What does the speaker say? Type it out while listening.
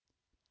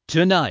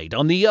Tonight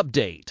on The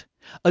Update,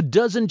 a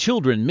dozen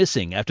children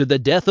missing after the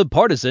death of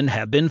Partisan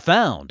have been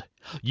found.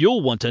 You'll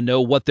want to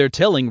know what they're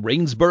telling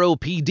Rainsboro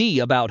PD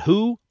about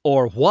who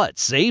or what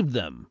saved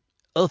them.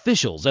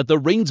 Officials at the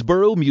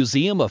Rainsboro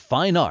Museum of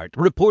Fine Art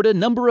report a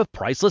number of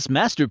priceless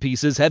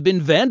masterpieces have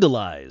been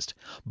vandalized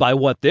by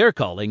what they're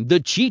calling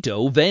the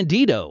Cheeto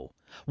Vandito.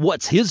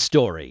 What's his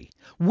story?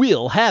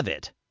 We'll have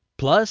it.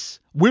 Plus,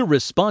 we're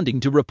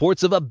responding to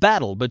reports of a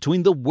battle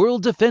between the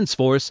World Defense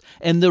Force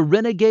and the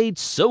renegade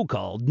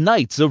so-called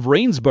Knights of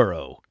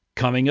Rainsboro.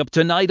 Coming up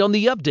tonight on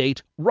The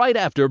Update, right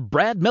after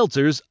Brad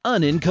Meltzer's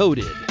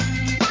Unencoded.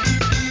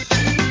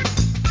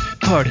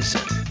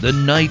 Partisan, the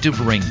Knight of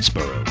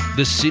Rainsboro,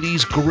 the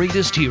city's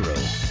greatest hero,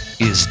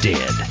 is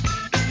dead.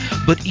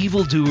 But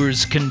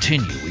evildoers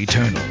continue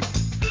eternal.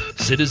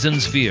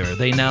 Citizens fear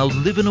they now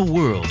live in a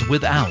world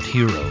without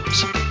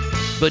heroes.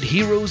 But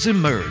heroes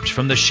emerge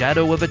from the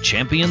shadow of a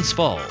champion's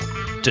fall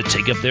to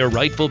take up their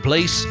rightful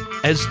place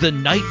as the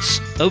Knights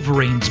of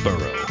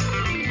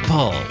Rainsboro.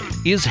 Paul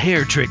is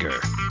Hair Trigger.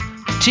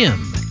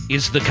 Tim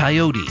is the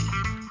Coyote.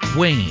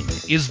 Wayne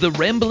is the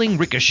Rambling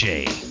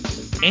Ricochet.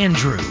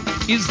 Andrew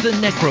is the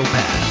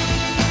Necropath.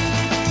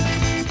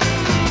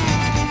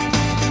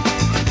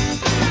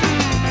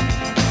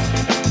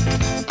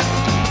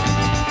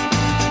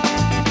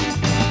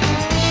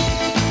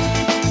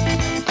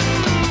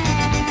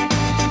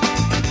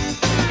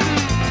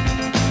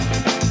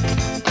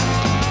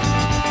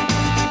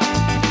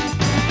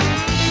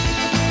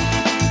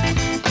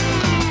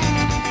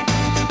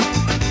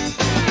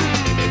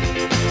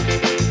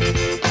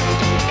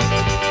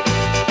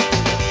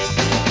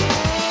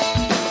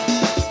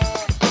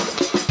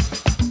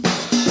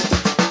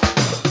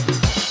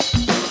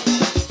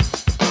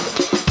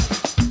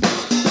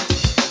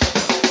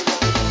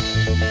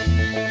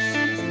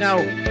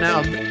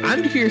 Now,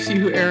 I'm curious to see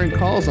who Aaron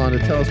calls on to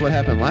tell us what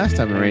happened last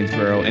time in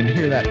Rainsboro and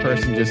hear that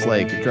person just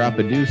like drop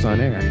a deuce on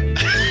air.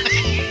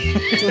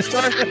 So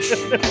start.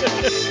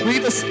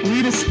 Lead us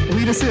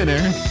in,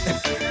 Aaron.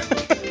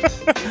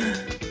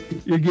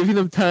 You're giving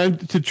them time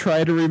to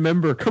try to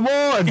remember. Come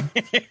on.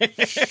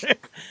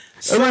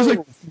 Everyone's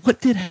like,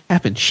 what did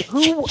happen?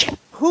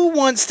 Who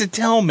wants to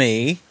tell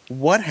me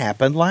what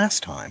happened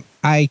last time?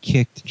 I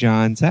kicked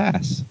John's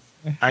ass.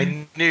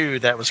 I knew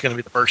that was going to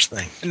be the first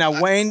thing.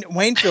 Now,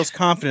 Wayne feels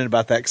confident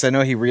about that because I know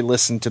he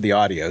re-listened to the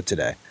audio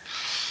today.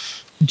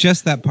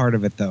 Just that part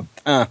of it, though.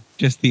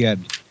 Just the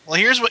end. Well,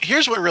 here's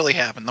what really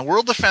happened. The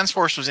World Defense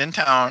Force was in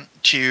town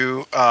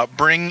to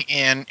bring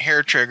in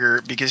Hair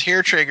Trigger because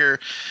Hair Trigger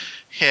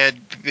she had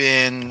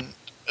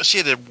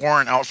a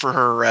warrant out for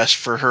her arrest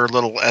for her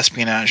little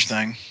espionage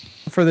thing.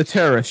 For the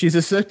terrorist. She's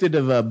suspected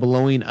of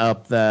blowing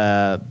up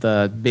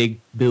the big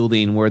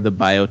building where the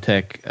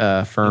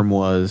biotech firm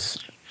was.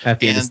 At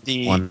the end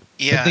of one.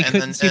 But they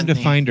couldn't seem to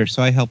find her,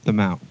 so I helped them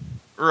out.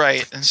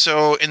 Right, and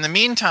so in the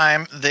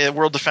meantime, the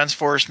World Defense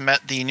Force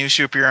met the new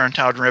superhero in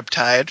town,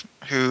 Riptide,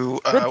 who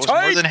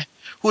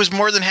was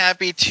more than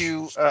happy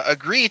to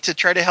agree to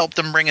try to help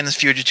them bring in this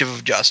fugitive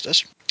of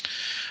justice.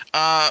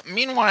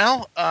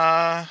 Meanwhile,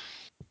 what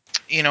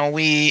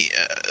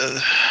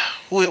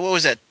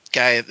was that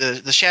guy?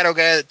 The shadow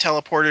guy that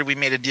teleported. We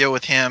made a deal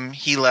with him.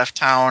 He left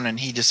town, and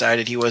he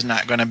decided he was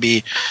not going to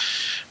be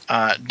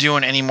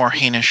doing any more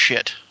heinous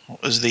shit.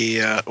 Was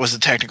the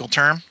technical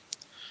term,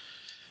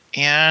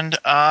 and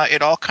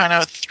it all kind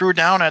of threw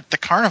down at the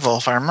carnival,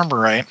 if I remember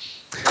right.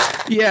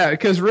 Yeah,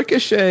 because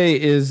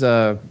Ricochet is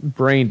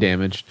brain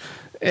damaged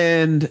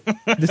and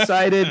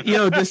decided,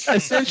 just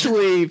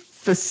essentially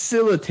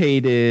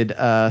facilitated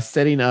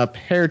setting up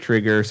Hair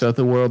Trigger so that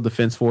the World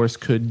Defense Force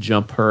could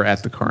jump her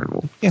at the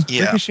carnival. Yeah,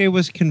 Ricochet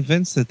was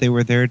convinced that they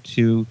were there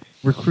to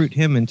recruit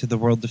him into the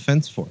World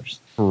Defense Force.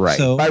 Right.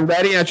 So, by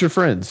ratting out your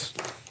friends.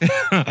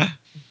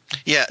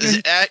 Yeah,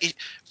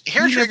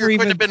 Hair Trigger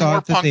couldn't have been more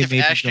punked if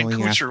Ashton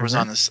Kutcher was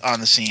on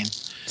the scene.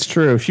 It's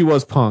true. She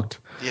was punked.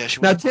 Yeah,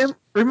 she was. Now, Tim,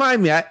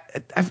 remind me. I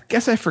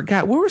guess I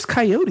forgot. Where was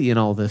Coyote in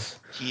all this?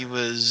 He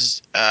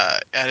was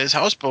at his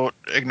houseboat,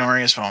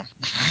 ignoring his phone,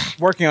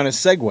 working on his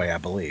Segway, I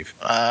believe.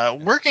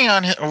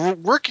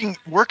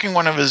 Working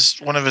one of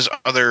his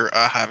other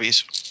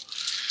hobbies.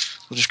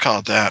 We'll just call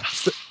it that.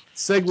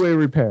 Segway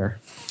repair.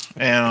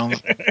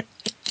 And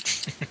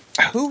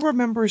who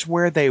remembers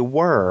where they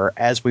were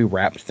as we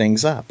wrapped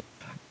things up?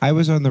 I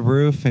was on the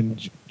roof,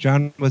 and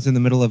John was in the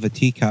middle of a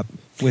teacup.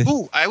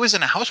 I was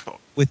in a houseboat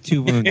with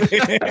 2 wounds.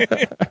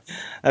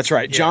 That's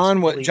right. Yes,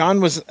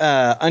 John was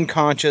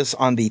unconscious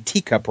on the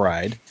teacup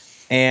ride,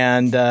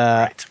 and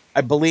right.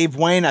 I believe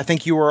Wayne. I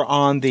think you were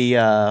on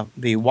the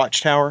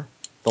watchtower,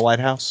 the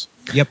lighthouse.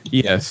 Yep.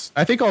 Yes,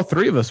 I think all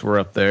three of us were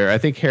up there. I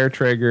think Hair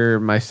Trigger,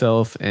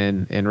 myself,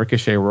 and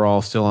Ricochet were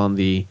all still on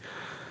the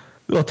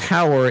little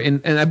tower,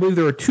 and I believe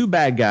there were 2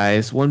 bad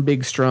guys, one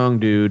big strong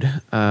dude,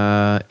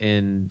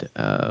 and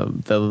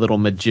the little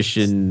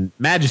magician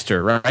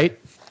Magister, right?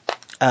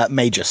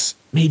 Magus,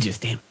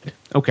 damn it.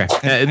 Okay,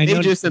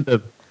 Magus and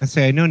the.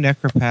 I know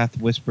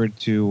Necropath whispered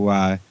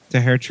to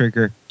Hair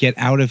Trigger, "Get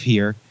out of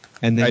here,"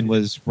 and then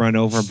was run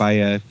over by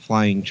a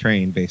flying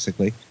train,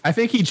 basically. I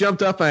think he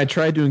jumped up and I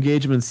tried to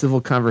engage him in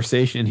civil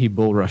conversation and he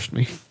bull rushed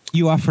me.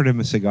 You offered him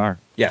a cigar.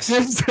 Yes.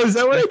 Is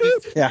that what I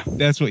did? Yeah.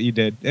 That's what you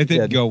did. It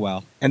didn't go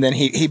well. And then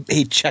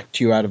he checked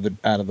you out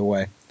of the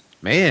way.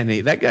 Man,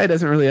 that guy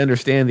doesn't really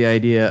understand the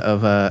idea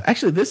of...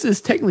 actually, this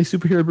is technically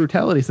superhero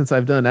brutality since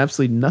I've done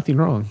absolutely nothing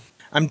wrong.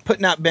 I'm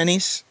putting out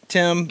bennies.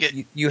 Tim,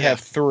 you have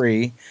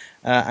 3.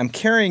 I'm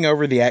carrying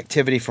over the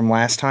activity from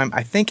last time.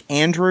 I think,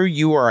 Andrew,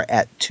 you are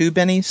at 2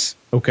 bennies.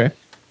 Okay.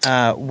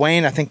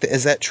 Wayne, I think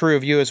is that true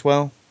of you as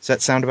well? Does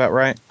that sound about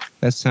right?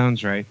 That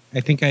sounds right.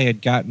 I think I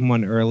had gotten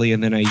one early,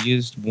 and then I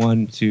used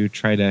one to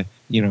try to,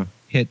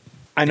 hit.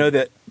 I know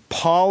that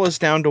Paul is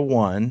down to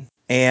 1,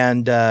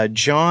 and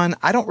John,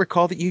 I don't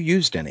recall that you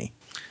used any.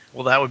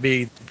 Well, that would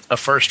be a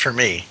first for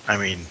me. I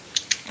mean,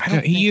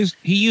 He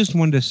used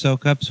one to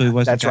soak up, so he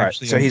wasn't That's right.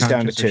 actually So he's down to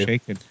unconscious or 2.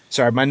 shaken.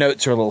 Sorry, my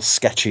notes are a little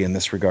sketchy in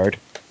this regard.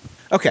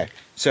 Okay,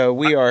 so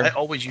we are... I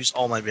always use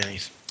all my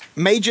bennies.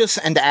 Magus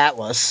and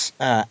Atlas.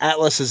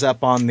 Atlas is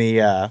up on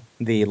the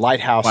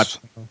lighthouse.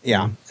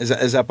 Yeah,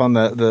 is up on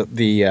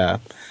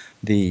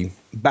the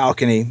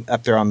balcony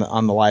up there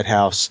on the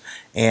lighthouse,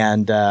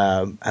 and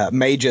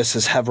Magus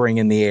is hovering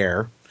in the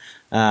air.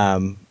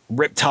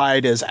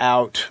 Riptide is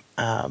out,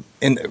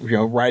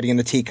 riding in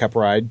the teacup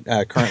ride,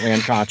 currently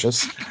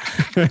unconscious.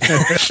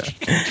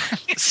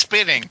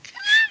 Spinning.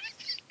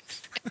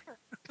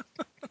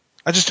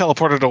 I just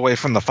teleported away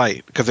from the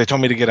fight because they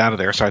told me to get out of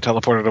there. So I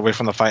teleported away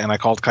from the fight and I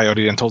called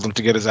Coyote and told him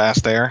to get his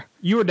ass there.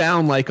 You were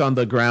down on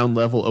the ground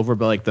level over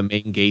by the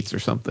main gates or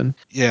something.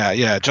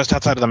 Yeah, just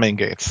outside of the main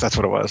gates. That's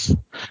what it was.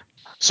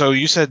 So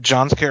you said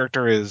John's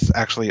character is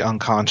actually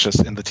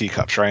unconscious in the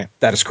teacups, right?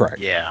 That is correct.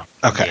 Yeah.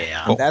 Okay.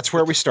 Yeah. Cool. That's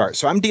where we start.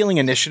 So I'm dealing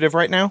initiative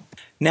right now.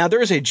 Now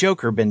there is a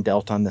joker been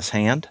dealt on this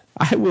hand.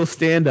 I will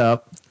stand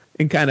up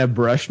and kind of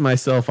brush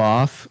myself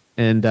off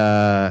and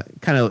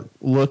kind of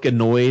look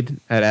annoyed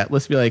at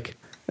Atlas, be like,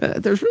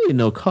 there's really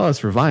no cause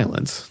for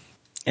violence.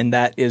 And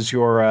that is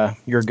your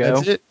go?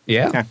 That's it.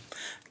 Yeah.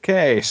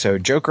 Okay, so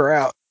Joker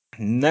out.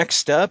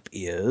 Next up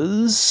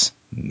is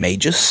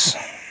Magus.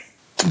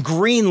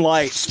 Green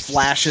light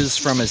flashes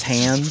from his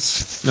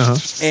hands,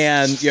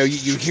 and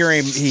you hear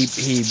him.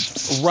 He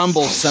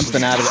rumbles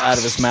something out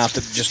of his mouth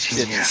that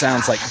it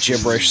sounds like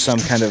gibberish, some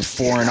kind of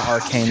foreign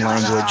arcane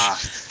language.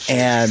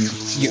 And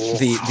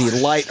the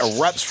light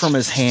erupts from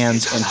his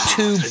hands, and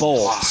 2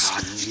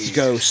 bolts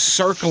go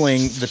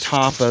circling the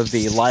top of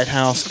the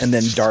lighthouse and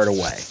then dart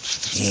away.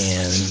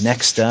 And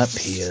next up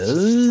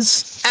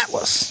is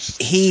Atlas.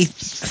 He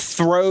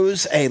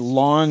throws a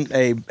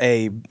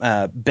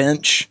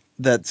bench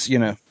that's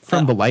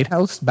from the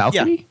lighthouse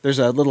balcony. Yeah,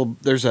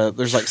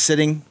 there's like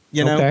sitting,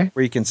 Okay.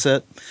 where you can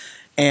sit,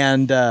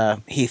 and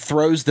he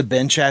throws the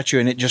bench at you,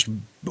 and it just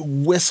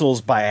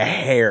whistles by a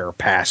hair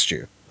past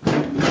you.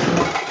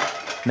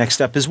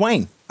 Next up is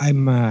Wayne.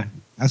 I'll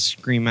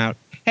scream out,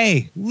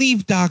 "Hey,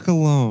 leave Doc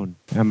alone!"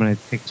 I'm gonna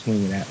take a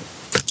swing at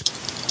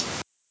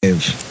it.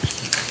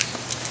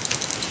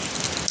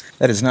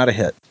 That is not a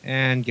hit.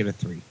 And get a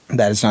 3.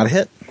 That is not a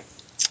hit.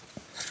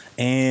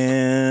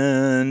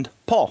 And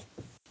Paul.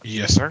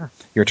 Yes, sir.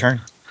 Your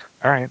turn.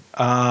 All right.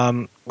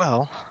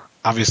 Well,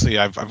 obviously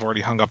I've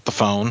already hung up the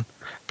phone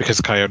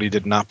because Coyote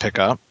did not pick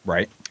up.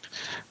 Right.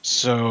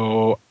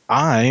 So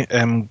I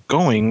am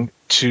going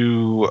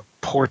to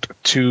port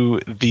to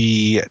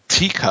the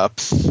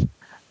teacups,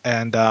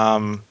 and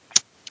I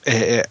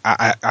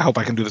hope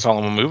I can do this all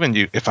in one move. And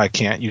if I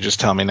can't, you just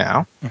tell me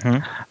now.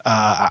 Mm-hmm.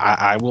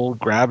 I will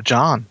grab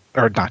John,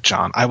 or not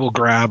John. I will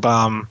grab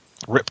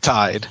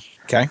Riptide.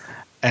 Okay.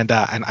 And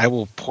I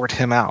will port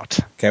him out.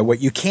 Okay,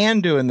 what you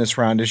can do in this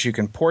round is you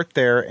can port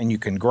there and you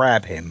can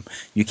grab him.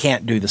 You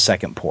can't do the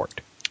second port.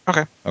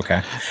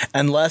 Okay.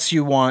 Unless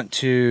you want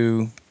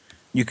to,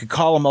 you could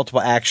call a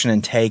multiple action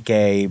and take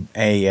a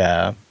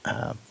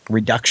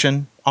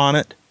reduction on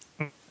it.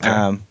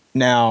 Okay.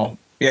 Now,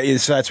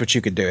 so that's what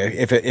you could do.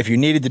 If you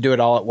needed to do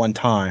it all at one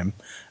time,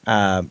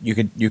 you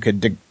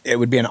could. It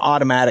would be an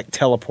automatic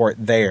teleport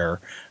there,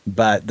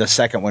 but the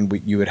second one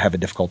you would have a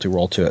difficulty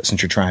roll to it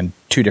since you're trying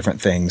 2 different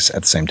things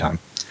at the same time.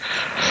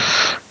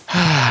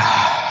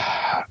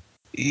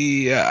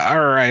 Yeah, all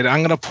right. I'm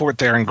going to port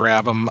there and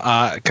grab him.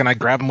 Can I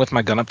grab him with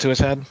my gun up to his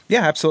head?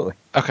 Yeah, absolutely.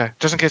 Okay,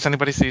 just in case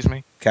anybody sees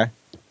me. Okay.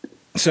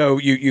 So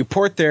you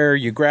port there,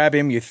 you grab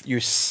him, you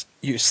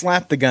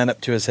slap the gun up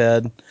to his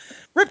head.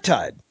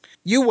 Riptide,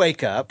 you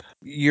wake up.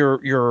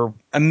 Your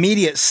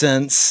immediate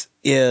sense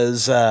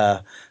is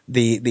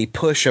the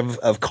push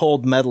of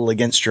cold metal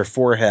against your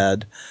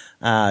forehead.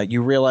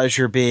 You realize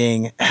you're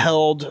being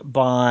held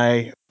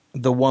by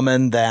the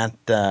woman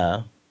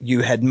that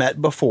you had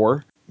met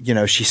before.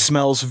 She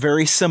smells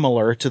very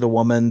similar to the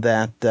woman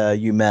that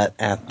you met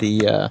at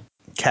the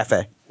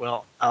cafe.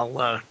 Well,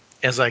 I'll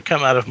as I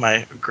come out of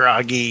my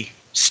groggy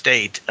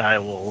state, I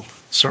will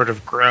sort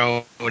of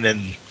groan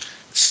and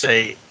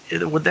say,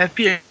 "Would that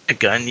be a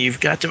gun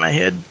you've got to my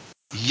head?"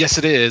 Yes,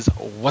 it is.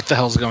 What the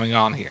hell's going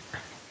on here?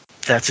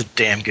 That's a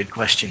damn good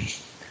question.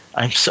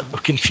 I'm so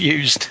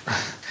confused.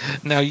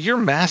 Now you're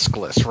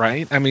maskless,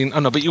 right? I mean, oh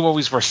no, but you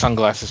always wear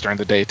sunglasses during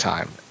the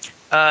daytime.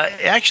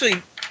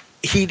 Actually,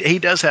 he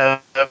does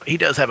have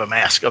a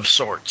mask of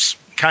sorts,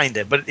 kind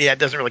of, but yeah, it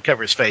doesn't really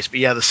cover his face. But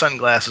yeah, the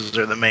sunglasses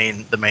are the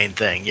main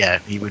thing. Yeah,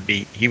 he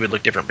would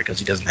look different because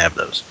he doesn't have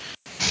those.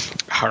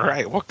 All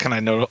right. Well, can I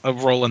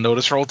roll a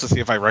notice roll to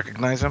see if I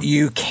recognize him?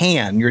 You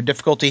can. Your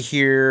difficulty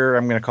here,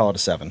 I'm going to call it a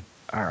 7.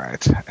 All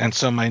right. And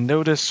so my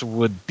notice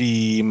would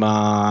be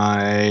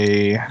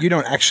my... You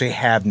don't actually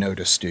have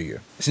notice, do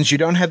you? Since you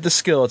don't have the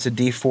skill, it's a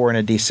D4 and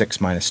a D6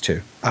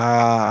 -2.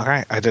 All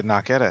right. I did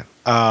not get it.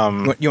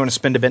 You want to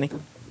spend a Benny?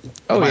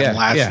 Oh, my yeah.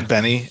 last yeah.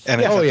 Benny,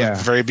 and it's at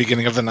the very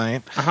beginning of the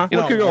night. Uh-huh. You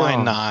know, What could go why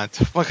wrong? not?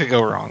 What could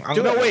go wrong?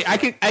 No, wait. I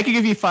can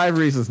give you 5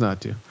 reasons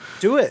not to.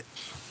 Do it.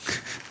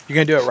 You're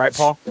going to do it, right,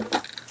 Paul?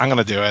 I'm going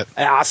to do it.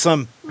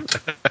 Awesome.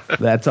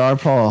 That's our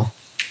Paul.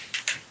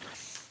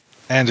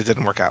 And it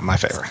didn't work out in my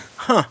favor.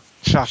 Huh.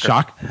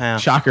 Shocker. Yeah.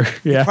 Shocker.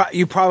 Yeah.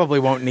 You probably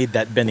won't need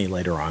that Benny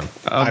later on.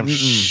 I'm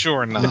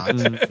sure not.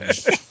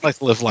 Like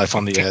to live life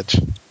on the edge.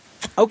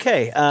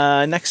 Okay,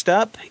 next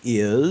up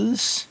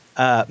is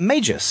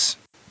Magus.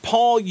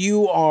 Paul,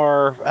 you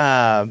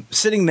are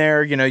sitting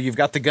there, you know, you've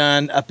got the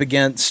gun up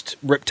against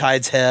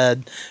Riptide's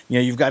head, you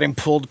know, you've got him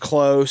pulled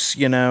close,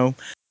 you know,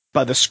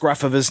 by the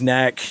scruff of his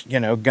neck, you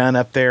know, gun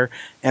up there,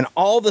 and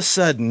all of a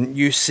sudden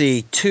you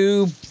see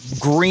 2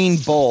 green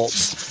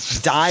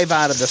bolts dive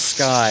out of the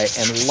sky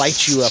and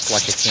light you up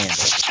like a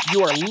candle.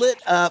 You are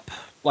lit up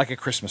like a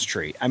Christmas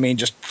tree. I mean,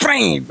 just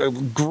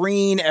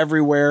green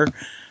everywhere,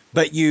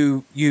 but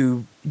you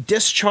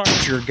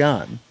discharge your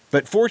gun.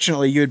 But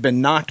fortunately, you had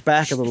been knocked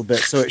back a little bit,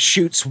 so it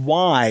shoots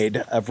wide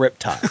of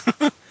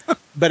Riptide.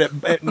 But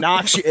it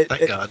knocks you.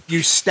 Thank God.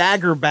 You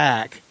stagger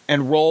back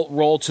and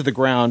roll to the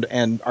ground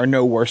and are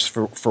no worse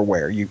for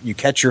wear. You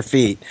catch your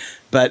feet,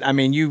 but I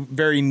mean, you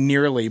very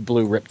nearly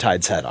blew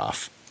Riptide's head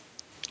off.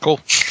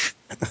 Cool.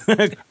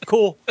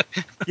 Cool.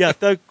 Yeah,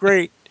 that's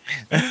great.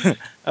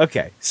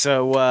 Okay,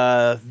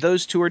 so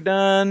those 2 are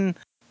done.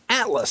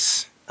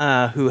 Atlas,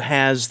 who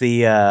has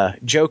the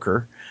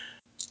Joker,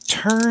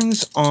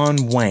 turns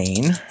on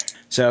Wayne.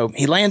 So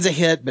he lands a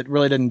hit, but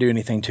really doesn't do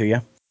anything to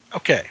you.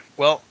 Okay,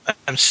 well,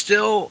 I'm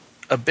still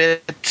a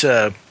bit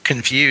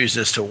confused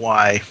as to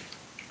why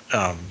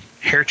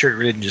Hair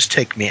Trigger didn't just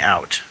take me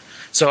out.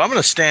 So I'm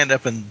going to stand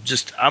up and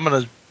I'm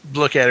going to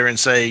look at her and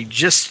say,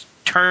 just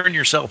turn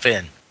yourself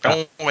in.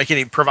 Don't make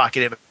any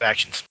provocative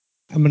actions.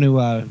 I'm going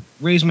to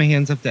raise my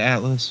hands up to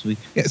Atlas. So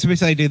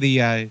basically I do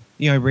the, I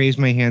raise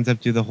my hands up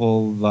to the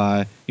whole,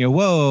 whoa,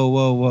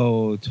 whoa,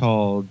 whoa,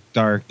 tall,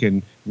 dark,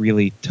 and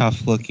really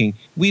tough looking.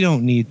 We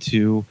don't need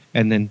to.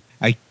 And then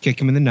I kick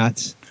him in the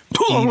nuts.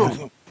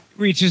 He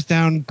reaches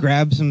down,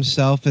 grabs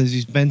himself as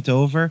he's bent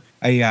over.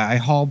 I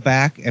haul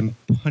back and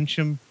punch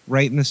him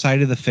right in the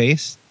side of the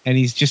face. And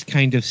he's just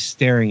kind of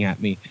staring at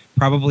me,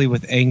 probably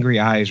with angry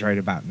eyes right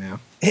about now.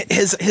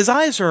 His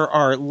eyes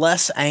are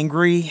less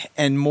angry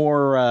and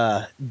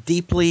more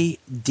deeply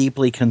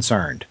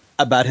concerned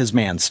about his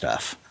man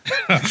stuff.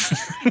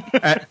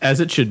 As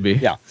it should be.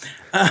 Yeah.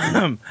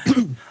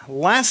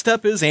 Last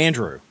up is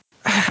Andrew.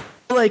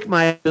 Like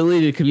my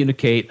ability to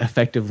communicate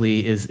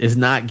effectively is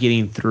not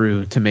getting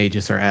through to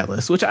Magus or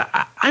Atlas, which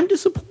I'm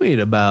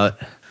disappointed about.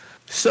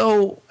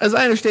 So, as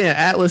I understand it,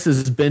 Atlas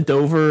is bent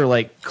over,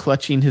 like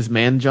clutching his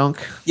man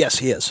junk. Yes,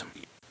 he is.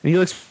 And he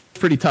looks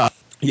pretty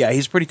tough. Yeah,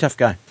 he's a pretty tough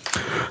guy.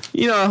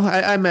 You know,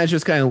 I imagine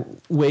just kind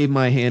of wave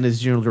my hand in his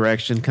general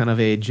direction, kind of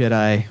a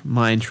Jedi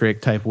mind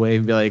trick type way,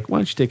 and be like, "Why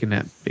don't you take in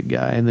that big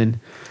guy?" And then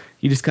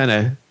he just kind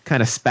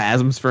of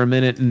spasms for a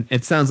minute, and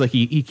it sounds like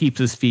he keeps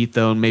his feet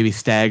though, and maybe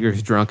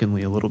staggers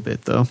drunkenly a little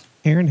bit though.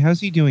 Aaron,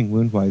 how's he doing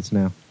wound-wise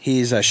now?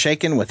 He's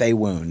shaken with a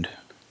wound.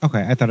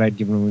 Okay, I thought I'd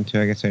give him a wound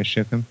too. I guess I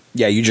shook him.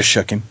 Yeah, you just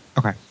shook him.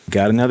 Okay.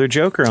 Got another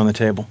Joker on the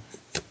table.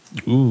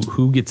 Ooh,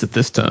 who gets it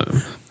this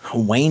time?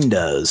 Wayne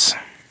does.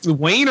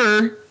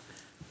 Wayner!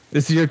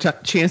 This is your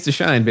chance to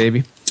shine,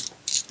 baby.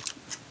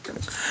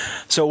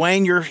 So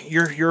Wayne,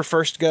 your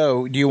first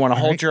go. Do you want to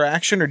hold your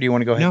action, or do you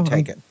want to go ahead and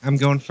take it? I'm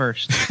going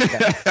first.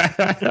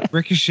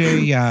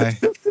 Ricochet,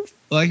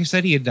 like I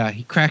said,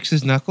 he cracks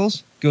his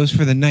knuckles, goes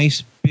for the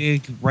nice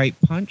big right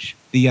punch.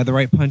 The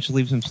right punch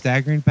leaves him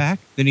staggering back.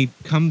 Then he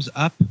comes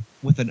up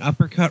with an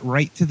uppercut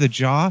right to the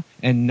jaw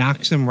and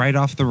knocks him right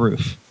off the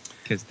roof.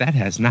 Because that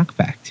has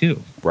knockback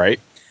too. Right.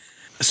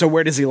 So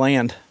where does he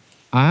land?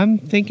 I'm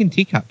thinking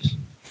teacups.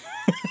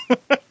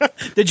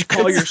 Did you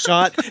call your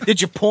shot?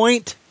 Did you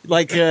point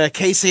like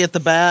Casey at the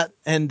bat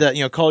and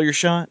call your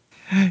shot?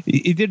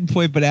 He didn't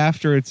point, but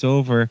after it's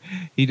over,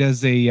 he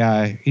does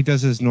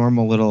his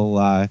normal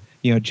little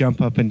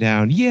jump up and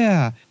down.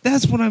 Yeah,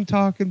 that's what I'm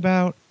talking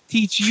about.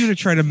 Teach you to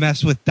try to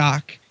mess with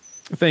Doc.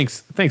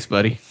 Thanks,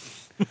 buddy.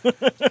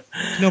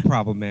 No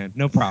problem, man.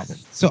 No problem.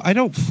 So I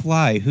don't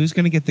fly. Who's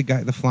gonna get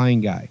the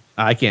flying guy?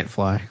 I can't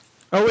fly.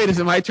 Oh wait, is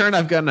it my turn?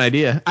 I've got an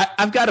idea.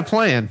 I've got a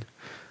plan.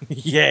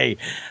 Yay.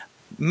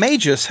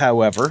 Magus,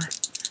 however,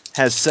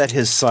 has set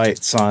his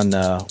sights on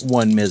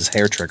one Ms.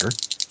 Hair Trigger.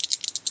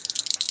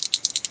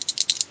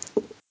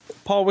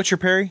 Paul, what's your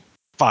parry?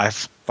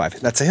 5.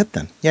 That's a hit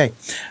then. Yay.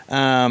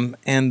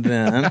 And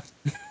then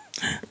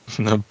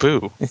No,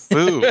 boo.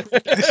 Boo.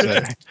 I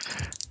say.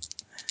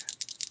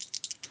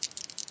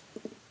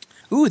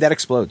 ooh, that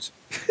explodes.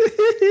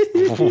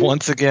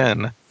 Once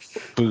again,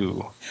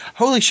 boo.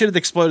 Holy shit! It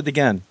exploded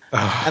again.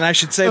 And I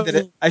should say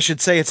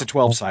it's a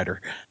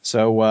 12-sider.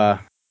 So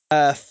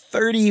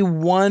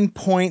 31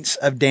 points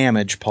of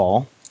damage,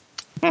 Paul.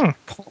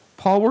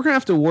 Paul, we're gonna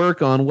have to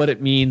work on what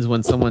it means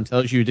when someone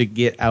tells you to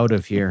get out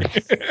of here.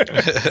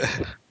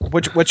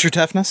 What's your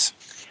toughness?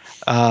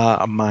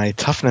 My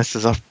toughness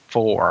is a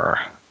 4.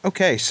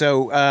 Okay,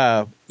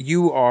 so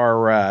you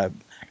are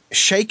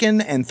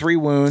shaken and 3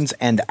 wounds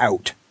and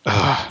out.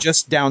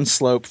 Just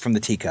downslope from the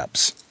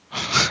teacups.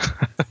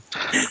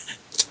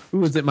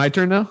 Ooh, is it my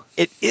turn now?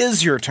 It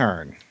is your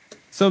turn.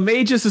 So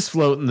Magus is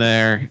floating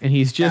there, and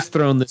he's just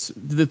thrown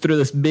through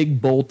this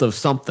big bolt of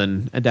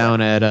something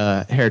down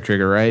at Hair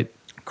Trigger, right?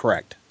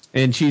 Correct.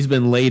 And she's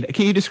been laid.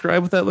 Can you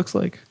describe what that looks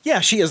like?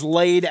 Yeah, she is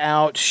laid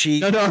out.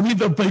 No, I mean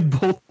the big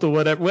bolt or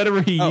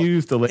whatever he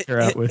used to lay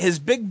her out with. His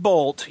big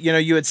bolt,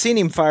 you had seen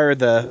him fire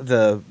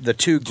the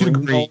two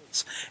green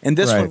bolts, and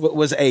this one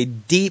was a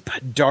deep,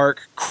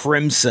 dark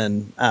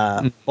crimson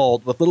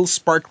bolt with little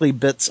sparkly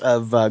bits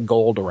of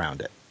gold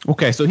around it.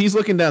 Okay, so he's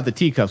looking down at the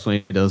teacups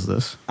when he does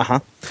this.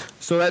 Uh-huh.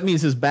 So that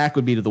means his back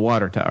would be to the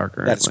water tower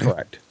currently. That's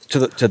correct.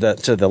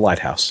 To the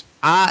lighthouse.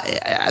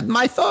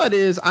 My thought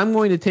is I'm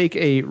going to take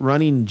a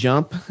running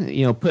jump,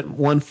 put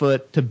one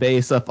foot to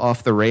base up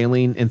off the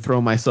railing and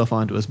throw myself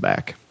onto his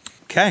back.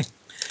 Okay.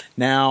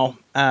 Now,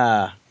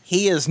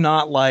 he is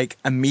not like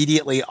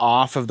immediately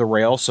off of the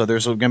rail, so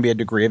there's going to be a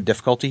degree of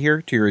difficulty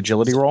here to your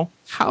agility roll.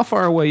 How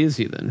far away is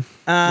he then?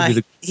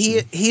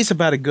 He's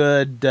about a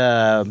good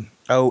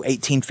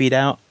 18 feet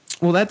out.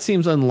 Well, that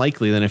seems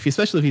unlikely then,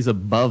 especially if he's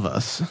above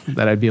us,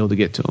 that I'd be able to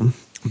get to him.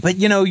 But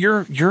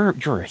you're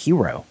a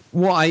hero.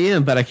 Well, I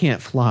am, but I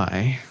can't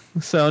fly.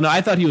 So no,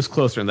 I thought he was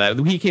closer than that.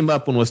 He came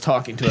up and was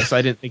talking to us. So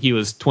I didn't think he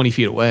was 20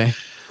 feet away. He's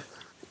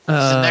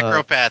a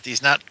necropath.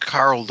 He's not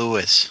Carl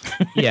Lewis.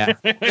 Yeah,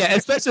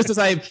 especially since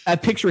I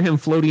picture him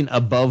floating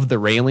above the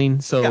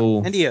railing. So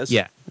yeah, and he is.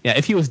 Yeah.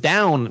 If he was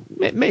down,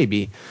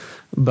 maybe,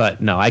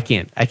 but no, I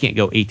can't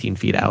go 18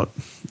 feet out.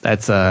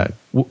 That's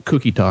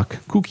kooky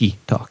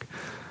talk.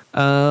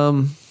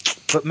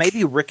 But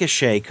maybe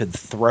Ricochet could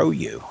throw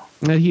you.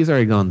 He's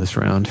already gone this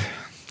round.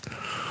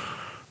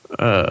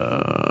 I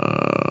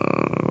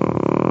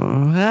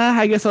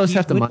guess I'll just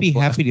have to. He would be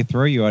happy to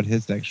throw you on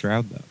his next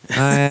round, though.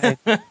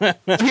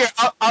 Here,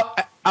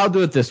 I'll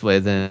do it this way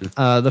then.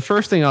 The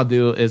first thing I'll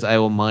do is I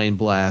will mind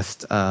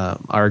blast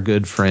our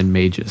good friend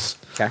Magus.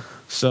 Okay.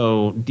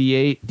 So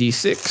D8,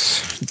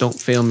 D6. Don't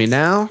fail me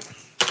now.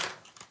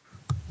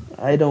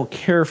 I don't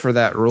care for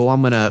that roll.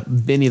 I'm gonna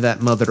Benny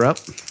that mother up.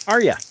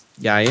 Are ya?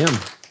 Yeah, I am,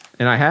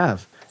 and I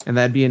have, and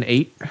that'd be an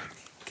 8.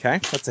 Okay,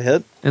 that's a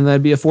hit. And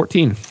that'd be a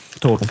 14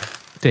 total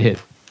to hit.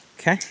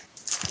 Okay.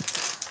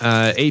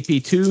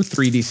 AP2,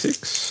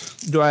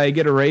 3d6. Do I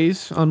get a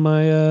raise on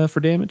my for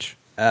damage?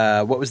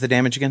 What was the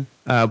damage again?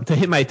 To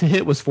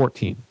hit was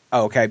 14.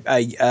 Oh, okay.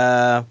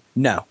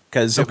 No,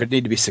 because it would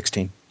need to be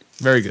 16.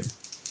 Very good.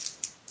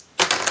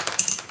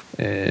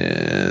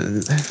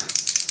 And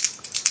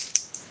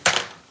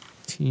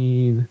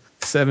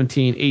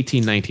 17,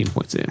 18, 19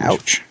 points of damage.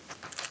 Ouch.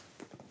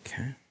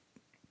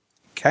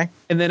 Okay.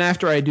 And then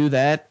after I do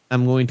that,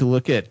 I'm going to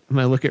look at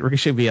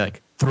Ricochet and be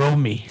like, throw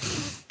me.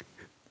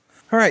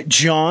 All right,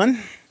 John.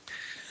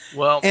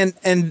 Well,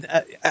 and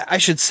I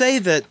should say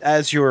that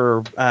as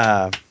you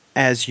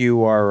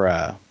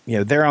are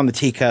there on the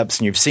teacups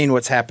and you've seen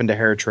what's happened to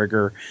Hair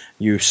Trigger,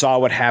 you saw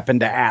what happened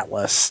to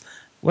Atlas.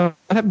 What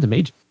happened to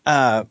Magus?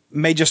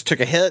 Magus took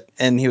a hit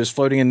and he was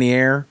floating in the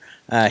air.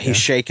 He's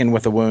shaken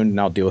with a wound,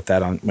 and I'll deal with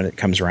that when it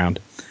comes around.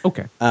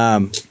 Okay.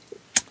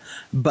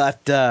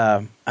 But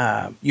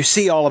you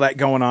see all of that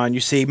going on. You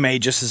see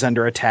Magus is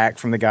under attack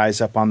from the guys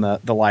up on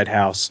the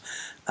lighthouse.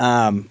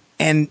 And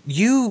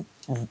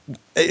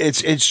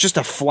it's just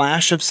a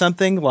flash of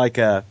something like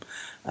I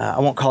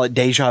won't call it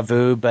deja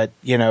vu, but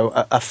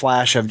a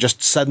flash of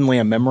just suddenly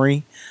a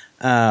memory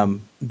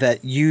that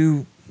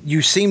you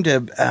seem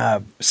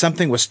to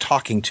something was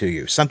talking to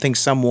you.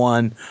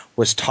 Someone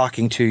was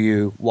talking to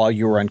you while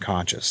you were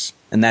unconscious,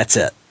 and that's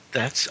it.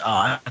 That's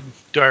odd.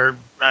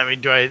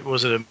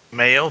 Was it a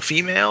male,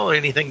 female, or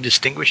anything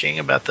distinguishing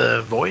about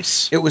the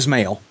voice? It was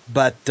male,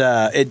 but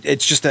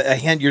it's just a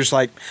hint. You're just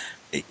like,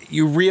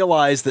 you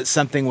realize that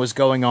something was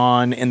going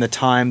on in the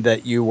time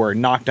that you were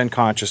knocked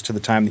unconscious to the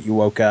time that you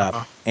woke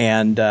up,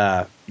 and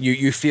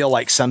you feel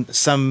like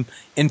some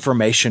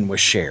information was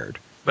shared.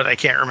 But I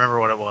can't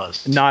remember what it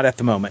was. Not at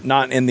the moment.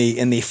 Not in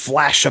the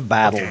flash of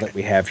battle that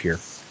we have here.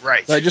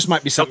 Right. So it just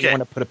might be something you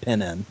want to put a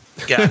pin in.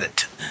 Got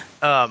it.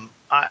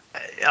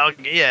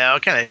 I'll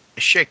kind of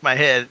shake my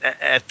head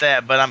at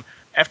that, but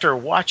after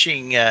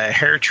watching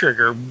Hair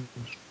Trigger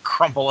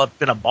crumple up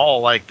in a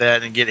ball like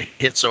that and get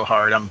hit so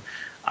hard,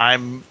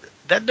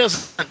 that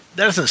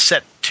doesn't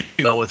set too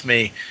well with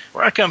me.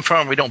 Where I come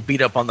from, we don't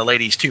beat up on the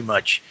ladies too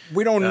much.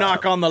 We don't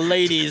knock on the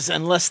ladies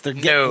unless they're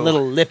getting a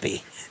little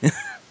lippy.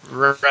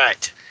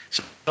 Right.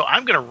 So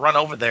I'm going to run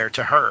over there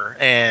to her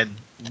and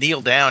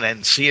kneel down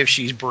and see if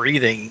she's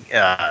breathing.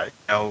 That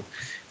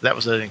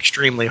was an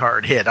extremely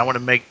hard hit. I want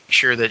to make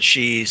sure that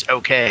she's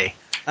okay.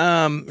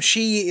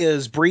 She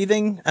is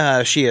breathing.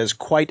 She is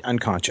quite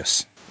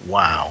unconscious.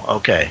 Wow.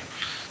 Okay.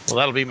 Well,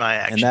 that'll be my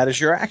action. And that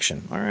is your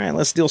action. All right,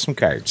 let's deal some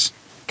cards.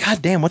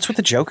 God damn, what's with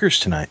the jokers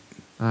tonight?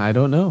 I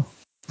don't know.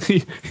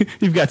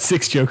 You've got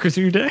 6 jokers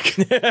in your deck?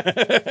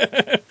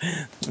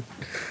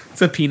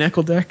 It's a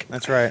pinnacle deck.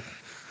 That's right.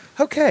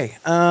 Okay.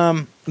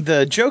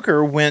 The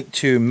Joker went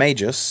to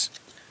Magus,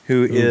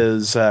 who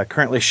is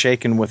currently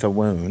shaken with a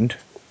wound.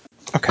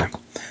 Okay.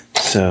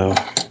 So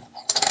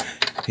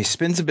he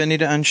spins a Benny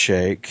to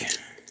unshake,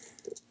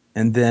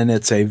 and then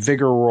it's a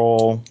vigor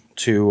roll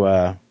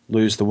to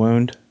lose the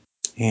wound.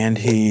 And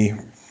he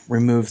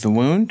removed the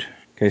wound.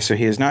 Okay, so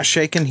he is not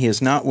shaken, he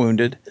is not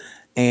wounded,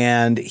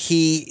 and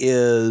he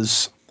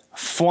is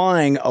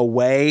flying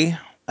away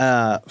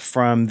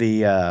from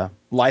the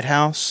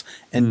lighthouse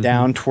and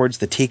down towards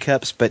the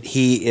teacups, but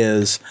he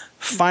is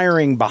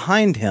firing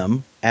behind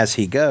him as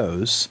he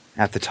goes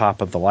at the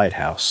top of the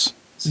lighthouse.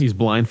 He's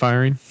blind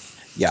firing?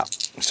 Yeah,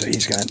 so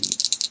he's going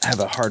to have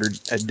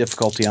a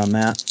difficulty on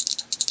that.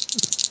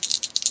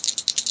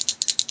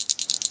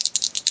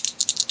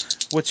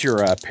 What's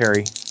your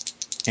parry,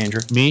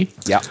 Andrew? Me?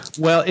 Yeah.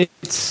 Well,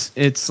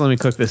 it's. Let me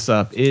cook this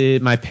up.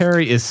 My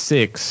parry is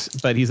 6,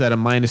 but he's at a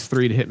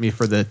 -3 to hit me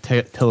for the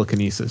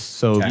telekinesis.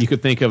 So you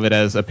could think of it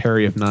as a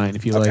parry of 9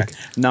 if you like.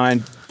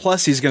 9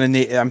 plus. He's going to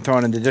need. I'm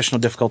throwing an additional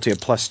difficulty of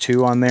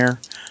 +2 on there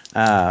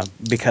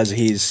because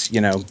he's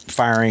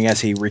firing as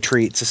he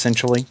retreats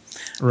essentially.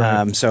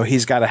 Right. So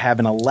he's got to have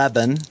an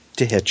 11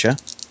 to hit you.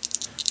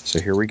 So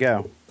here we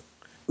go.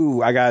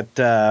 Ooh, I got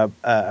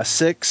a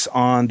 6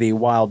 on the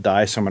wild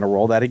die, so I'm going to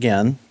roll that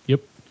again.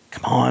 Yep.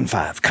 Come on,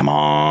 5. Come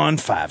on,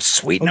 5.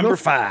 Sweet number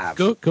 5.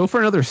 Go for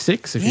another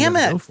 6 if Damn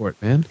you it. go for it,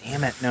 man.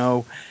 Damn it,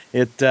 no.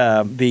 It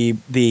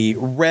the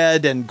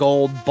red and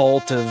gold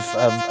bolt of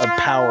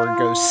power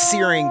goes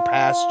searing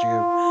past you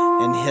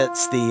and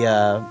hits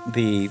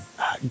the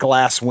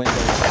glass windows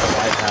of the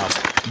lighthouse,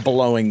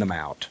 blowing them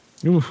out.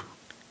 Oof.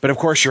 But of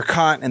course, you're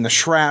caught in the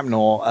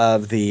shrapnel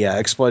of the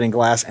exploding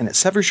glass, and it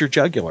severs your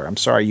jugular. I'm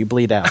sorry, you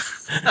bleed out.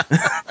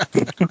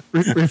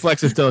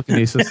 Reflexive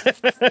telekinesis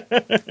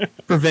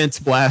prevents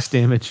blast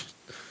damage.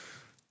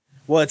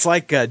 Well, it's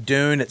like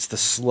Dune. It's the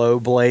slow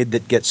blade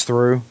that gets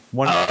through.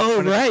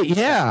 Right,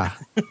 yeah.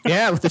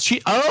 Yeah, with the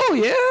cheat.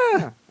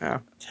 Oh, yeah.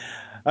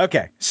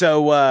 Okay,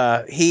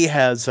 so he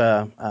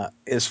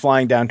is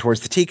flying down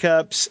towards the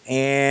teacups,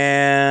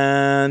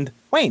 and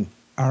Wayne.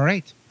 All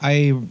right.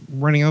 I'm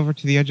running over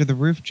to the edge of the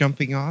roof,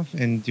 jumping off,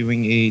 and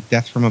doing a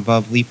death from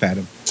above leap at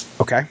him.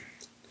 Okay.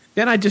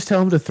 Didn't I just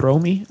tell him to throw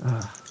me?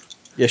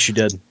 Yes, you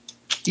did.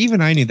 Even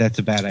I knew that's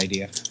a bad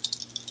idea.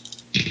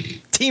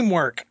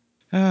 Teamwork.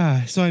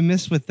 So I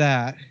missed with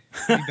that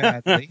pretty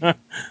badly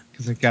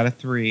because I got a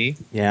 3.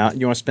 Yeah,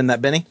 you want to spin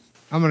that Benny?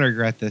 I'm going to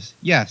regret this.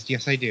 Yes,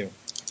 I do.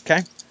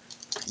 Okay.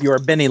 You are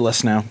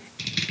Benny-less now. All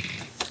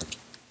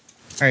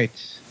right.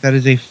 That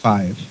is a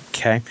 5.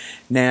 Okay.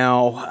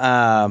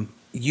 Now,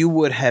 you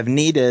would have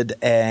needed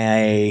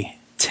a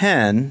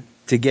 10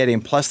 to get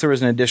him, plus there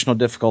was an additional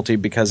difficulty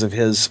because of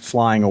his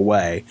flying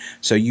away.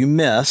 So you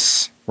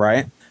miss,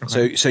 right?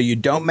 Okay. So you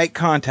don't make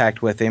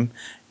contact with him.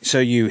 So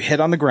you hit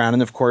on the ground,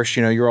 and of course,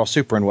 you're all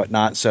super and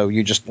whatnot, so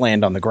you just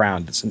land on the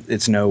ground.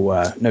 It's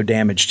no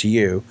damage to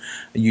you.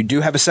 You do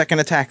have a second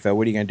attack, though.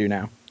 What are you going to do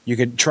now? You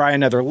could try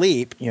another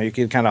leap. You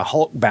could kind of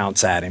Hulk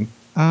bounce at him.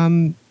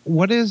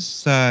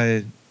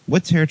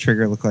 What's Hair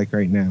Trigger look like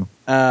right now?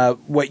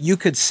 What you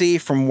could see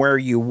from where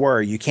you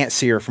were, you can't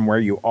see her from where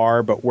you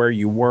are, but where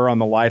you were on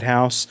the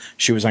lighthouse,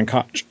 she was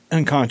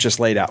unconscious,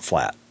 laid out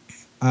flat.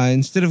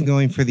 Instead of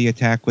going for the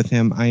attack with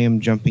him, I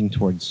am jumping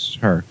towards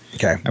her.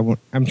 Okay.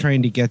 I'm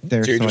trying to get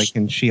there so I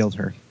can shield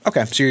her.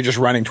 Okay, so you're just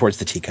running towards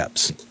the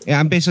teacups. Yeah,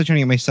 I'm basically trying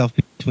to get myself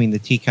between the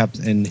teacups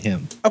and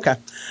him. Okay.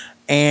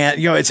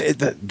 And,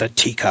 the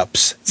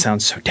teacups. It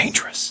sounds so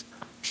dangerous.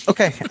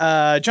 Okay,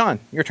 John,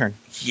 your turn.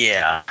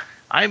 Yeah.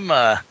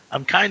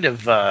 I'm kind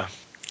of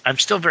I'm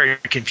still very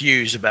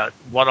confused about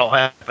what all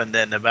happened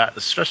and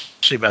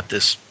especially about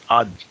this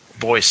odd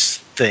voice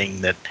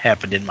thing that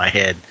happened in my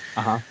head.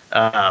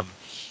 Uh-huh.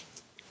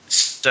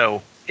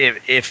 So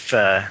if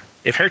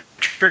Hair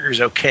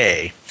Trigger's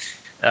okay,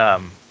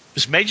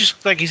 does May just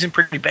look like he's in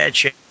pretty bad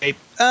shape? He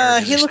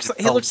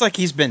looks like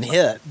he's been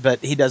hit, but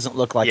he doesn't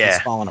look like he's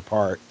fallen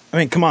apart. I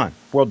mean, come on,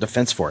 World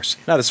Defense Force,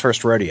 not his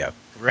first rodeo.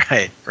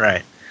 Right.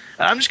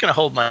 I'm just gonna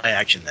hold my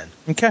action then.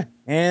 Okay,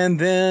 and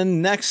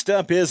then next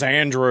up is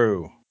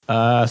Andrew.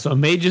 So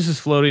Magus is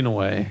floating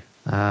away.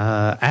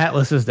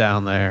 Atlas is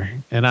down there,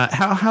 and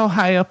how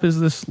high up is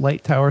this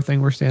light tower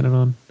thing we're standing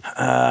on?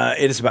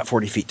 It is about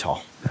 40 feet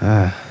tall.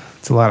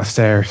 It's a lot of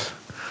stairs.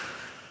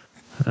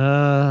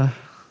 Do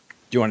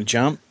you want to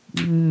jump?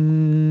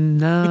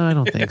 No, I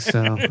don't think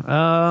so.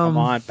 Come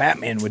on,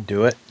 Batman would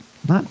do it.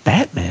 Not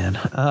Batman.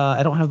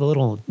 I don't have the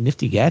little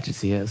nifty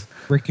gadgets he has.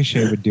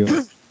 Ricochet would do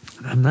it.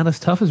 I'm not as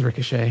tough as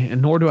Ricochet,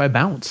 and nor do I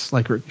bounce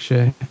like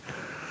Ricochet.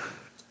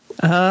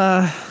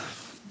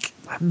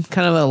 I'm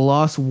kind of at a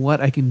loss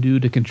what I can do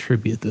to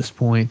contribute at this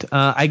point.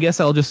 I guess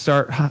I'll just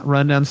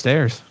run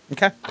downstairs.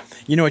 Okay.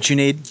 You know what you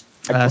need?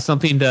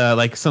 Something to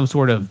like some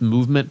sort of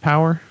movement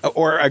power,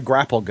 or a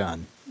grapple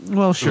gun.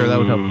 Well, sure, that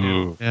would help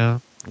too. Yeah.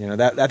 You know,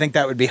 that I think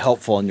that would be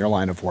helpful in your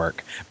line of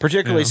work,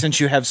 particularly since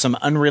you have some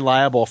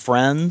unreliable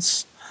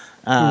friends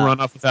who run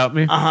off without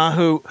me.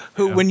 Who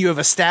when you have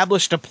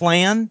established a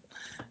plan,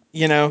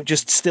 you know,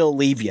 just still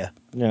leave you.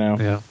 You know.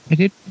 Yeah. I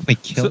did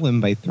kill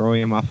him by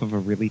throwing him off of a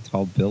really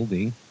tall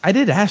building. I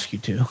did ask you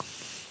to.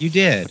 You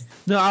did.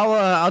 No,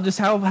 I'll just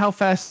how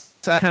fast.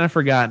 I kind of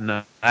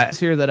forgotten. I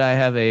hear that I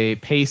have a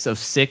pace of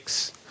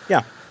 6.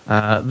 Yeah.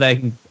 That I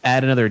can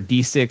add another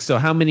D6. So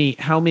how many?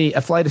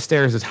 A flight of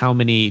stairs is how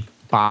many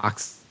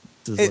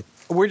boxes?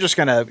 We're just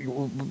gonna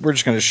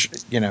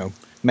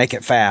make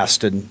it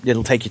fast, and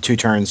it'll take you 2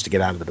 turns to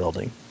get out of the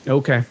building.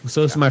 Okay,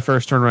 so this is my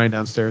first turn running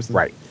downstairs. Then.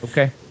 Right.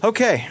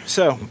 Okay.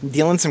 So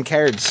dealing some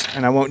cards,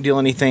 and I won't deal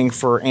anything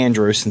for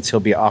Andrew since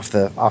he'll be off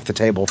the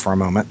table for a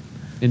moment.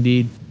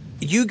 Indeed.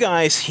 You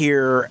guys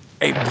hear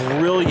a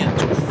brilliant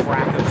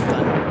crack of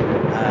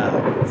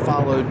thunder,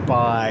 followed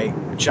by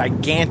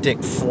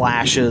gigantic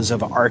flashes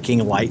of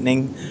arcing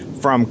lightning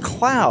from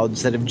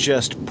clouds that have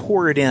just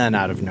poured in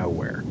out of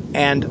nowhere.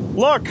 And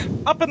look,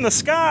 up in the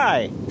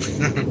sky,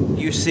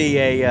 you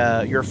see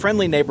your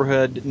friendly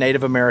neighborhood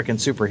Native American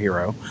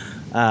superhero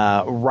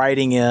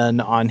riding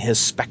in on his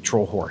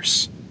spectral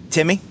horse.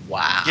 Timmy?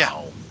 Wow.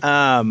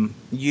 Yeah.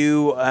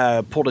 You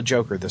pulled a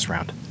joker this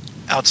round.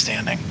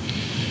 Outstanding.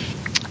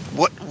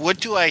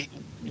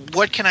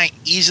 What can I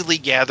easily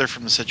gather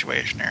from the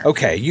situation here?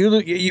 Okay,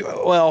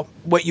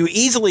 what you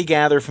easily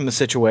gather from the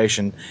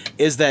situation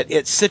is that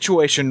it's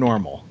situation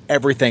normal.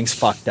 Everything's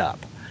fucked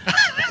up.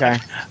 Okay.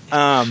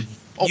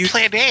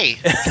 Plan A.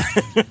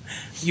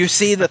 You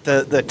see that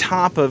the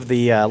top of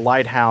the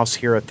lighthouse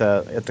here at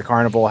the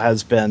carnival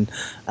has been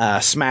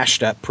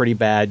smashed up pretty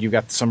bad. You've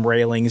got some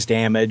railings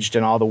damaged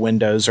and all the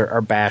windows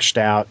are bashed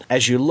out.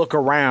 As you look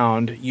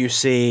around, you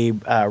see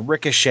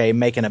Ricochet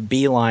making a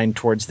beeline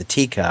towards the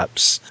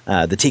teacups,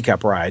 the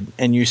teacup ride,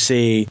 and you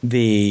see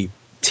the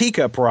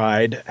teacup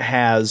ride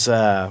has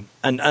an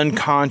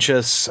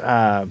unconscious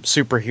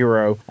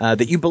superhero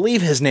that you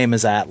believe his name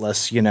is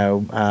Atlas,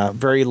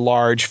 very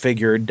large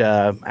figured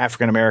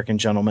African American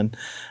gentleman.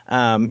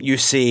 You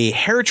see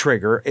Hair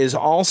Trigger is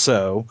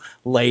also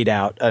laid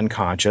out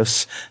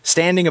unconscious.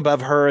 Standing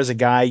above her is a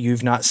guy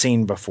you've not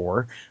seen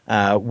before,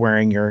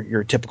 wearing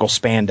your typical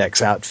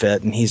spandex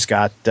outfit, and he's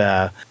got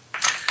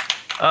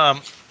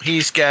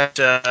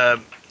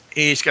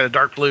He's got a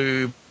dark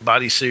blue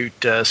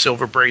bodysuit,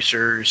 silver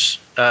bracers,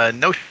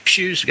 no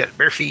shoes, got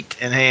bare feet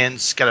and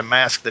hands, got a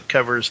mask that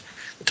covers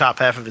the top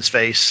half of his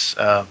face,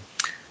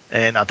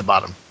 and not the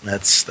bottom.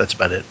 That's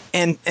about it.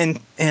 And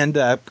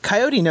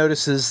Coyote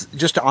notices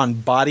just on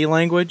body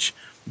language,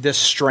 this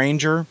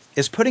stranger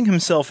is putting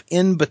himself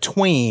in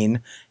between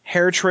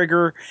Hair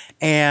Trigger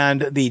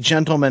and the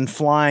gentleman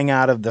flying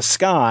out of the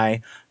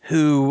sky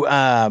who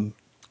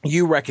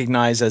you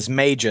recognize as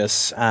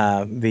Magus,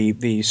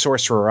 the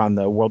sorcerer on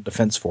the World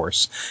Defense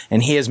Force,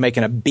 and he is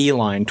making a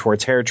beeline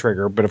towards Hair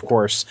Trigger, but of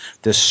course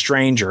this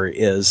stranger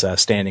is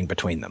standing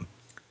between them.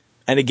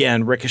 And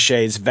again,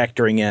 Ricochet's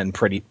vectoring in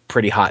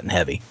pretty hot and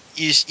heavy.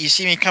 You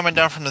see me coming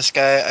down from the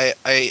sky.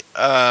 I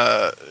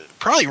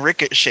probably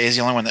Ricochet is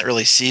the only one that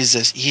really sees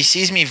this. He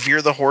sees me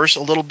veer the horse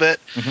a little bit,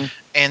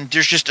 and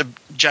there's just a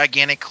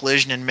gigantic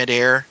collision in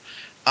midair.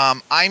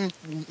 I'm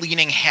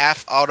leaning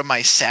half out of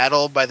my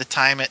saddle by the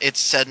time it's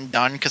said and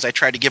done because I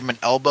tried to give him an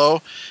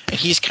elbow, and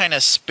he's kind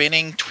of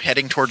spinning,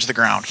 heading towards the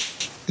ground.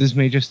 Does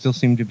Major still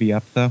seem to be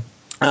up, though?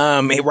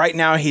 Right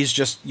now, he's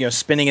just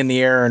spinning in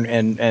the air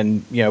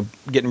and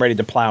getting ready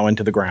to plow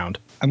into the ground.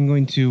 I'm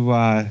going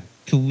to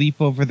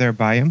leap over there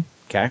by him.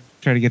 Okay.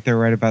 Try to get there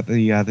right about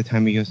the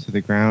time he goes to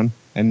the ground,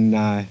 and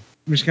I'm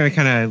just gonna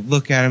kind of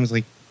look at him as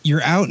like,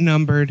 "You're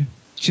outnumbered.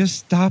 Just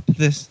stop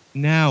this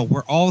now.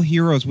 We're all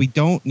heroes. We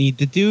don't need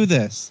to do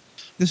this.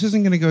 This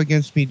isn't going to go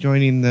against me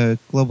joining the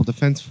Global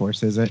Defense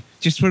Force, is it?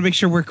 Just want to make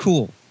sure we're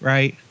cool,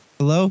 right?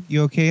 Hello?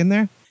 You okay in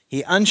there?"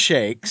 He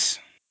unshakes.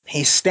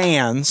 He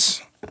stands,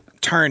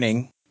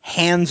 turning.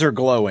 Hands are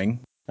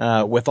glowing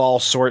with all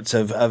sorts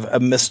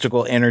of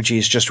mystical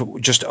energies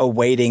just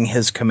awaiting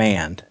his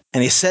command.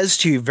 And he says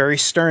to you very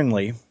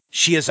sternly,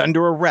 "She is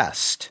under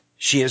arrest.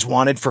 She is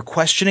wanted for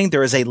questioning.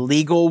 There is a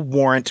legal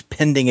warrant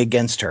pending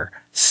against her.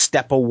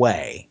 Step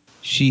away."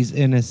 She's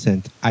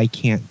innocent. I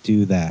can't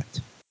do that.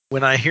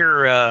 When I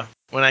hear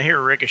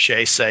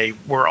Ricochet say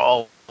we're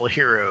all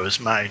heroes,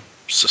 my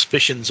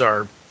suspicions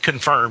are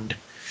confirmed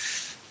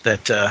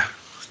that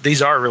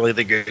these are really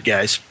the good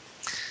guys,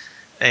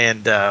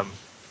 and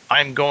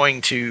I'm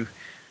going to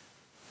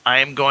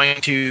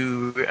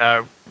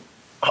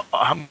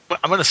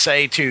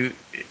say to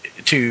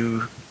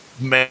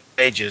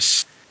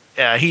Magus,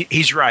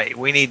 he's right.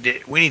 We need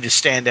to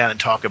stand down and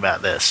talk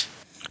about this.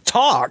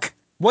 Talk?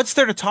 What's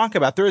there to talk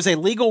about? There is a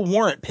legal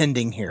warrant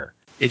pending here.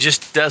 It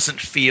just doesn't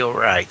feel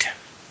right.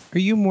 Are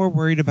you more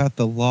worried about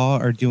the law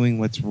or doing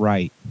what's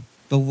right?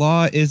 The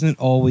law isn't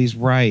always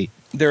right.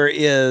 There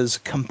is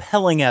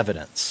compelling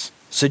evidence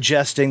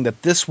suggesting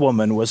that this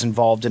woman was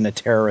involved in a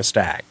terrorist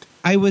act.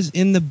 I was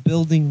in the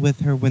building with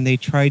her when they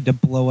tried to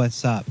blow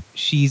us up.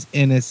 She's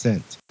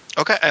innocent.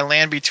 Okay, I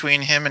land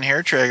between him and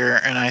Hair Trigger,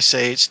 and I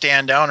say,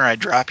 "Stand down, or I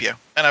drop you."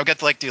 And I've got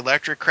the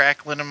electric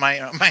crackling in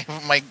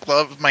my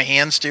glove, my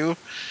hands too.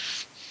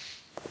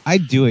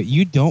 I'd do it.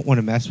 You don't want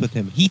to mess with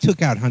him. He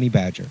took out Honey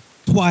Badger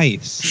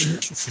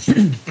twice.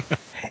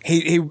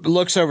 He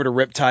looks over to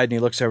Riptide and he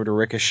looks over to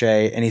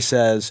Ricochet and he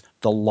says,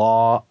 "The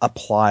law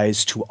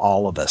applies to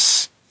all of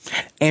us."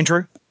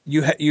 Andrew,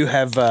 you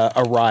have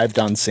arrived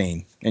on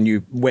scene and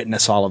you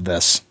witness all of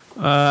this.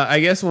 I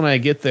guess when I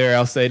get there,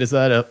 I'll say, does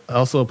that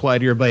also apply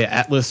to your buddy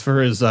Atlas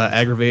for his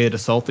aggravated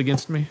assault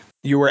against me?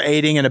 You were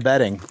aiding and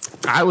abetting.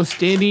 I was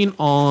standing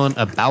on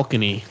a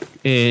balcony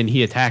and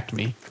he attacked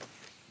me.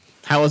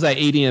 How was I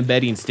aiding and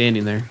abetting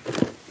standing there?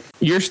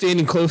 You're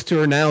standing close to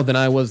her now than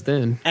I was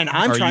then. And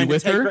I'm Are trying you to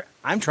with take her?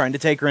 I'm trying to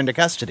take her into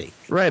custody.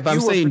 Right, but You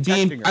I'm were saying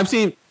protecting her. I'm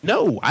saying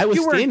no. I was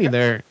You were- standing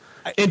there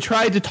and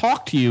tried to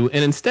talk to you,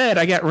 and instead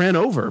I got ran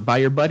over by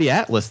your buddy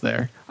Atlas.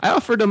 There, I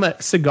offered him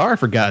a cigar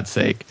for God's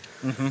sake.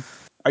 Mm-hmm.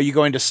 Are you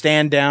going to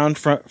stand down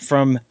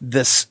from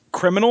this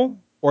criminal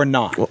or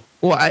not?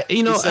 Well, I'm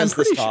says this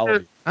pretty to all of sure.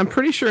 you. I'm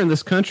pretty sure in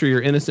this country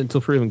you're innocent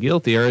until proven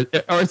guilty. Or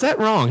is that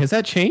wrong? Has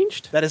that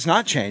changed? That has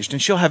not changed,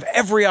 and she'll have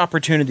every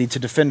opportunity to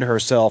defend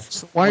herself.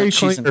 So why are when you she's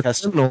calling in her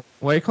custody. criminal?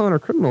 Why are you calling her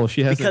criminal?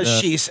 She has Because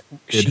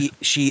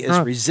she is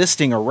Huh.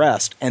 resisting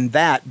arrest, and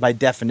that, by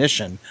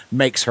definition,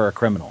 makes her a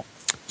criminal.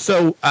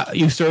 So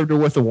you served her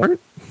with a warrant?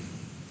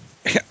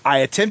 I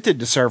attempted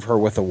to serve her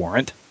with a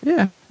warrant.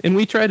 Yeah, and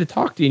we tried to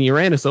talk to you, and you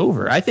ran us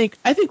over. I think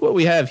what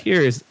we have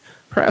here is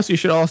perhaps you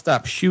should all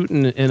stop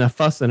shooting and a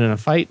fussing and a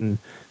fighting,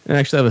 and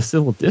actually have a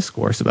civil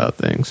discourse about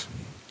things.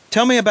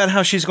 Tell me about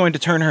how she's going to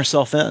turn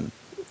herself in.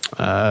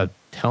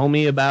 Tell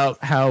me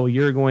about how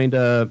you're going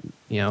to,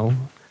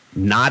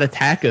 not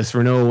attack us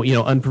for no,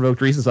 unprovoked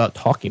reasons without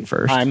talking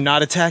first. I'm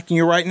not attacking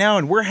you right now,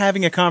 and we're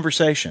having a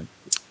conversation.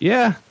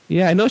 Yeah.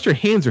 I noticed your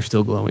hands are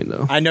still glowing,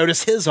 though. I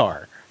notice his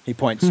are. He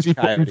points to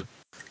Coyote.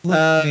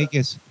 Look,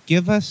 Vegas,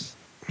 give us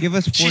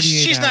 48 hours.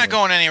 She's not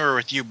going anywhere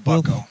with you,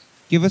 Bucko.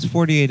 Give us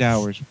 48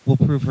 hours. We'll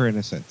prove her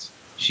innocence.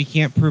 She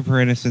can't prove her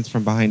innocence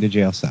from behind a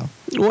jail cell.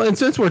 Well, and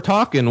since we're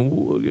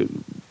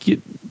talking,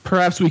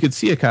 perhaps we could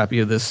see a copy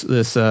of this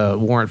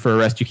warrant for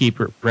arrest you keep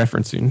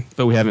referencing,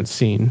 but we haven't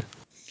seen.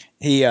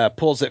 He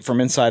pulls it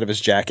from inside of his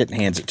jacket and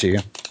hands it to you.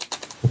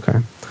 Okay.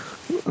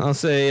 I'll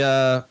say,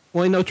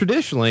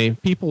 traditionally,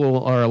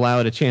 people are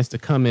allowed a chance to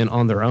come in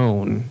on their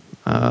own.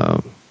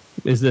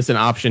 Is this an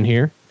option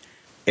here?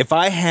 If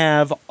I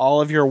have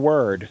all of your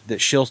word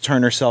that she'll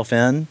turn herself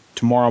in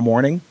tomorrow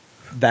morning,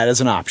 that is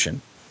an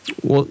option.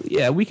 Well,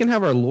 yeah, we can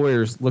have our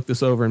lawyers look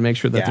this over and make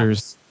sure that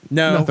there's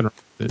nothing wrong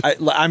with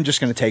it. I'm just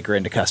going to take her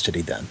into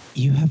custody then.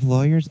 You have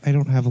lawyers? I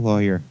don't have a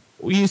lawyer.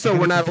 So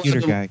we're not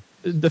computer guy.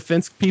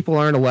 Defense people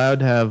aren't allowed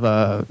to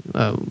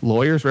have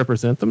lawyers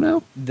represent them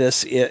now?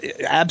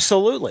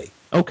 Absolutely.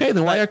 Okay,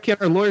 then why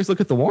can't our lawyers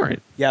look at the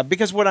warrant? Yeah,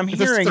 because what I'm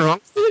hearing,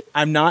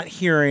 I'm not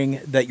hearing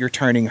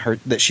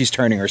that she's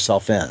turning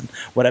herself in.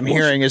 What I'm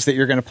hearing is that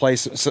you're going to play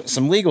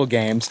some legal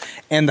games,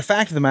 and the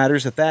fact of the matter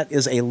is that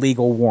is a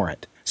legal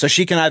warrant. So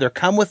she can either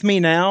come with me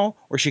now,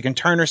 or she can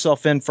turn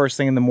herself in first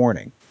thing in the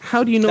morning.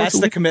 How do you know that's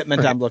the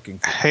commitment I'm looking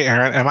for? Hey,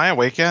 Aaron, am I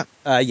awake yet?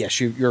 Yes,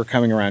 you're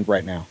coming around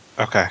right now.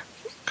 Okay.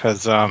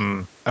 Because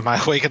am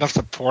I awake enough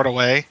to port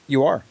away?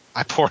 You are.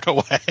 I port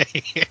away.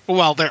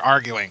 Well, they're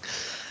arguing.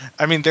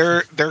 I mean,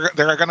 they're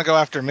going to go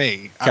after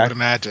me, okay. I would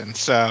imagine.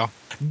 So,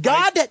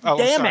 God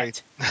damn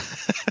it!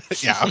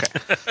 Yeah,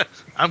 okay.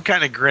 I'm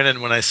kind of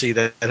grinning when I see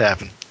that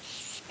happen.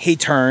 He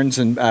turns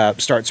and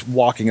starts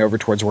walking over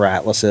towards where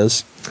Atlas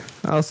is.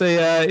 I'll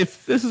say,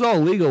 if this is all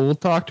legal, we'll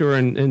talk to her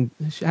and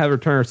have her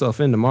turn herself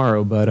in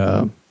tomorrow. But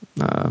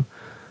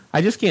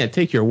I just can't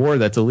take your word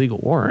that's a legal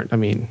warrant. I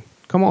mean,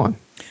 come on.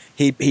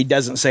 He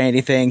doesn't say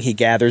anything. He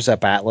gathers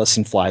up Atlas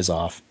and flies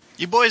off.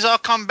 You boys all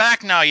come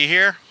back now, you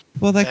hear?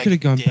 Well, that could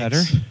have gone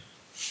better.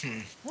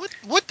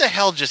 What the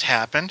hell just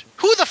happened?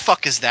 Who the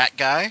fuck is that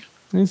guy?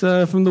 He's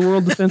from the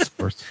World Defense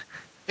Force.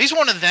 He's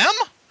one of them?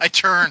 I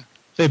turn.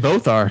 They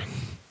both are.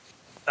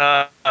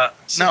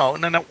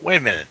 No, wait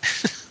a minute.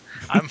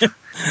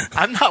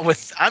 I'm not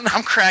with.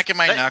 I'm cracking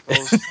my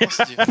knuckles.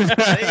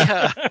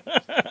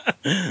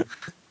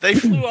 They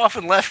flew off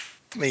and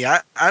left me.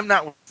 I'm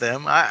not with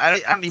them.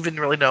 I don't even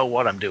really know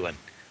what I'm doing.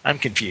 I'm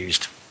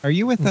confused. Are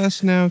you with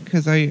us now?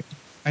 Because I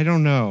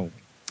don't know.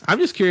 I'm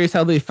just curious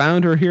how they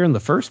found her here in the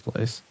first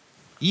place.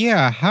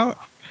 Yeah, how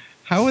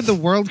in the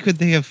world could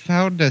they have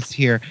found us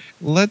here?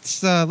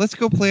 Let's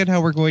go plan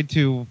how we're going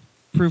to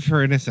prove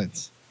her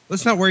innocence.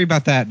 Let's not worry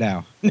about that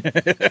now.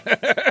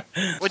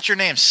 What's your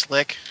name,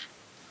 Slick?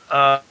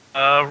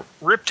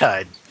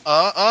 Riptide.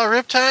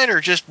 Riptide,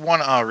 or just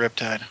one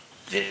Riptide?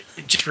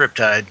 Just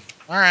Riptide.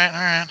 All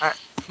right.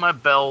 My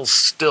bell's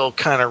still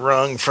kind of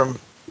rung from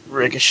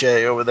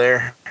Ricochet over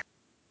there.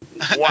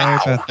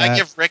 Wow. I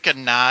give Rick a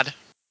nod.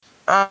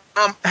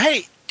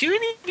 Hey, do you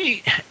need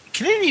me?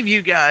 Can any of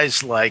you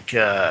guys like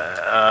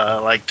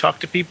talk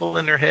to people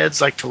in their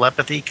heads, like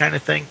telepathy kind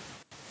of thing?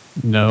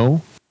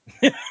 No.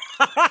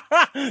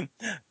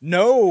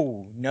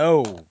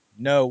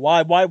 No.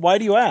 Why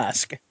do you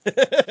ask?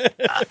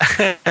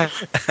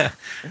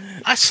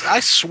 I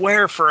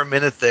swear for a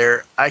minute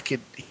there, I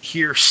could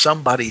hear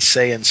somebody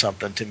saying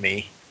something to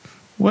me.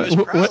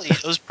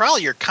 It was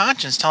probably your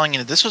conscience telling you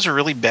that this was a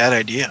really bad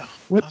idea.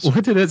 What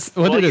did it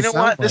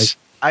sound like?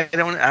 I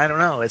don't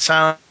know. It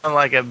sounded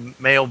like a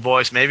male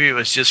voice. Maybe it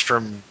was just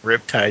from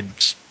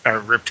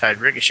Riptide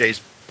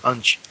Ricochet's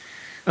punch.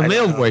 A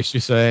male voice,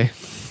 you say?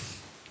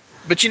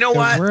 But you know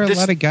what? We're a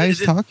lot of guys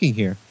talking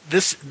here.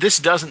 This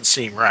doesn't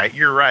seem right.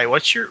 You're right.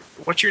 What's your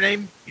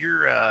name?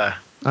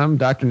 I'm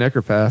Dr.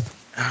 Necropath.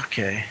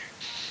 Okay.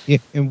 Yeah,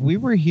 and we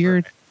were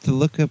here to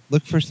look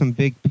for some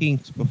big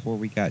pinks before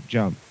we got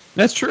jumped.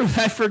 That's true.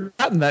 I'd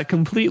forgotten that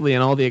completely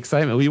in all the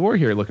excitement. We were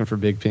here looking for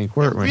Big Pink,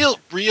 weren't we?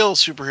 Real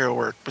superhero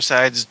work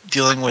besides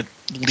dealing with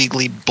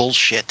legally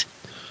bullshit.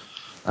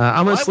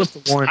 I'm gonna slip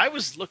the warrant. I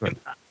was looking.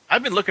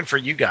 I've been looking for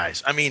you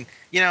guys. I mean,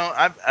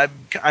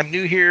 I'm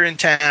new here in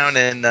town,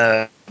 and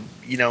I'm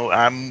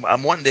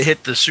wanting to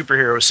hit the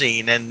superhero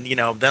scene, and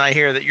then I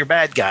hear that you're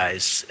bad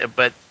guys,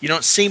 but you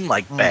don't seem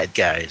like bad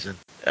guys. And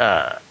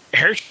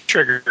Hair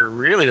Trigger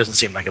really doesn't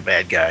seem like a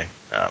bad guy.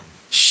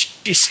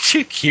 She's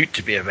too cute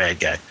to be a bad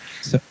guy.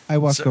 So I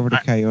walk over to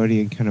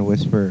Coyote and kind of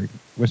whisper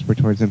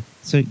towards him.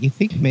 So you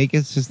think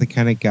Magus is the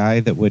kind of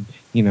guy that would,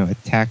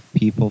 attack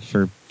people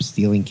for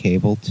stealing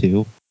cable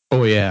too?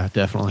 Oh yeah,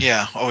 definitely.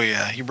 Yeah. Oh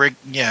yeah.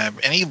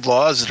 Any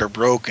laws that are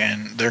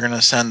broken, they're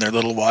gonna send their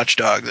little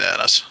watchdogs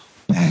at us.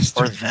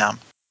 Bastard. Or them.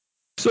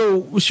 So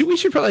we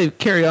should probably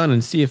carry on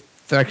and see if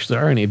there actually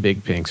are any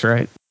Big Pinks,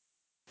 right?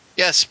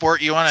 Yeah,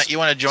 Sport. You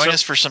wanna join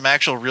us for some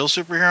actual real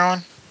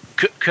superhero?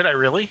 Could I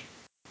really?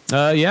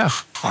 Yeah.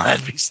 Oh,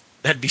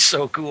 that'd be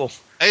so cool.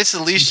 It's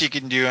the least you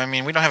can do. I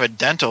mean, we don't have a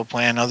dental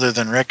plan other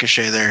than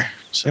Ricochet there.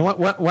 So. And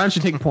why don't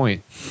you take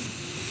point?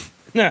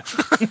 That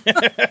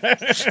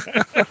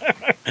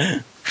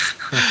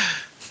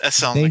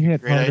sounds they like a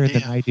hit great harder idea.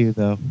 than I do,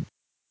 though.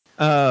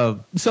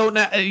 So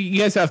now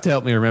you guys have to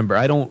help me remember.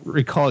 I don't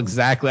recall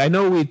exactly. I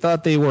know we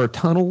thought they were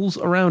tunnels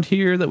around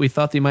here that we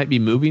thought they might be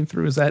moving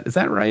through. Is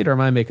that right, or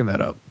am I making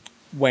that up?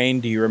 Wayne,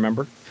 do you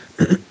remember?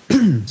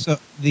 So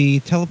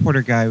the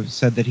teleporter guy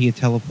said that he had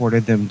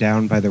teleported them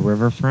down by the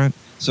riverfront.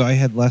 So I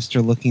had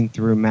Lester looking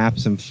through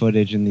maps and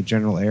footage in the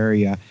general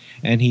area,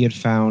 and he had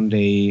found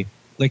a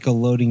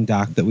loading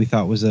dock that we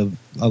thought was a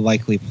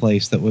likely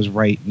place that was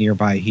right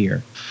nearby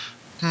here.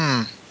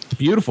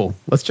 Beautiful.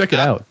 Let's check it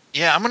out.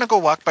 Yeah, I'm going to go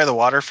walk by the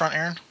waterfront,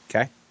 Aaron.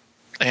 Okay.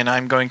 And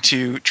I'm going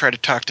to try to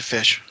talk to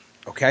fish.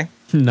 Okay.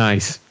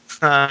 Nice.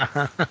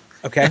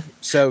 Okay.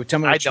 So tell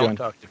me what you're doing. I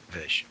don't talk to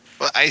fish.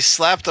 Well, I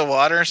slapped the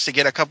waters to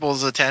get a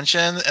couple's attention,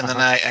 and then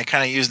I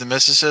kind of used the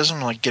mysticism,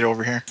 like, get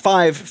over here.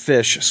 5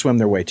 fish swim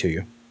their way to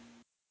you.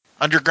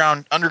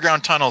 Underground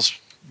tunnels.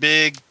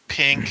 Big,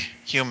 pink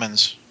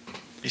humans.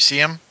 You see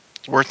them?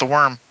 It's worth the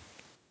worm.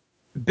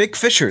 Big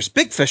fishers.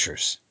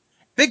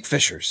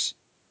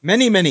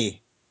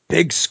 Many,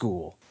 big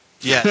school.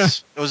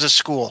 Yes, it was a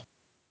school.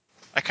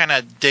 I kind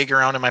of dig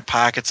around in my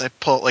pockets. I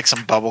pull like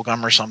some bubble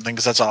gum or something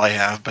because that's all I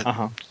have,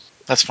 but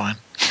that's fine.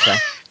 Okay.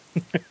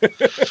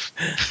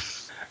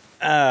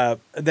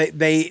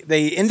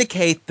 They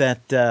indicate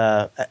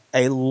that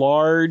a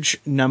large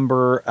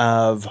number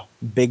of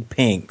big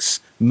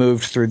pinks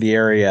moved through the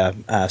area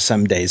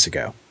some days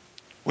ago.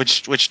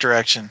 Which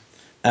direction?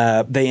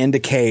 They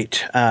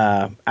indicate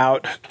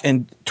out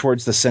and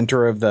towards the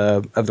center of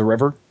the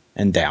river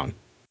and down.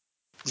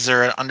 Is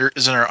there an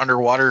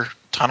underwater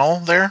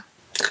tunnel there?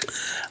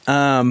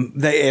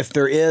 If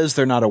there is,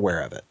 they're not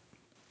aware of it.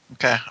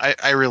 Okay,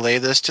 I relay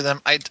this to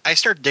them. I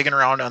start digging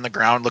around on the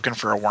ground looking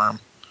for a worm.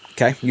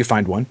 Okay, you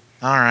find one.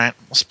 All right,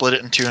 we'll split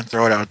it in two and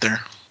throw it out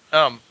there.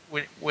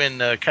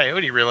 When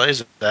Coyote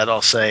realizes that,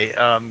 I'll say,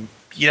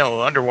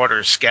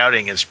 underwater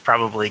scouting is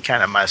probably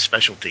kind of my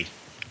specialty.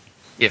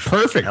 If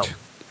Perfect.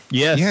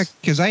 Yes. Yeah,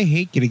 because I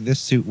hate getting this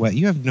suit wet.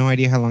 You have no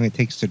idea how long it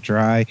takes to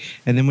dry,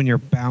 and then when you're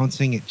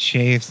bouncing, it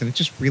chafes, and it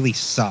just really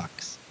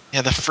sucks.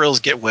 Yeah, the frills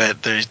get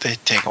wet. They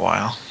take a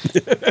while.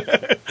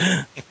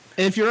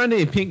 And if you're on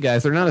any pink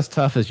guys, they're not as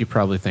tough as you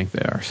probably think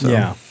they are. So.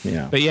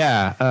 Yeah. But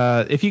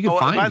yeah, if you could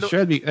find,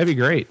 sure, that'd be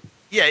great.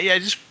 Yeah.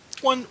 Just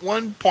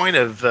one point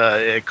of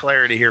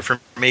clarity here for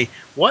me.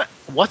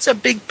 What's a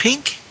big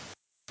pink?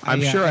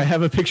 I'm sure I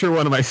have a picture of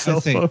one on my cell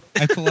phone.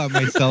 I pull out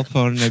my cell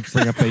phone and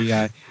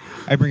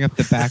I bring up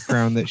the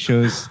background that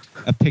shows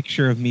a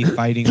picture of me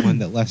fighting one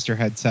that Lester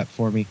had set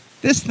for me.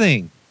 This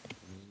thing.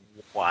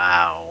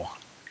 Wow.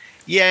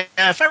 Yeah,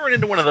 if I run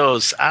into one of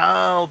those,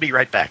 I'll be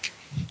right back.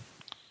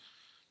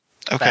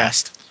 Okay.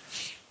 Fast.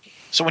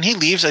 So when he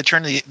leaves, I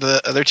turn to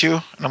the other two,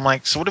 and I'm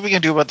like, so what are we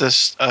going to do about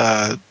this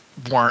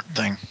warrant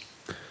thing?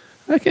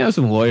 I can have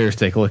some lawyers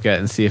take a look at it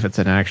and see if it's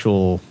an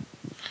actual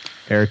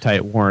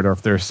airtight warrant or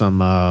if there's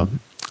some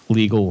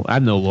legal...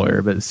 I'm no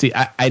lawyer, but see,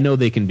 I know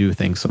they can do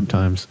things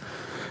sometimes.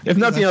 If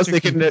nothing else,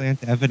 they can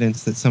plant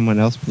evidence that someone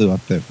else blew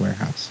up the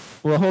warehouse.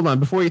 Well, hold on.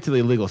 Before we get to the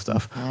illegal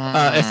stuff,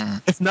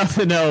 if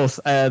nothing else,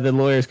 the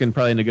lawyers can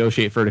probably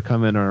negotiate for her to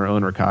come in on her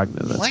own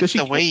recognizance. Like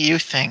the way you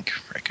think,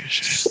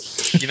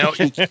 Ricochet. You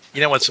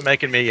know what's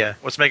making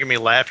me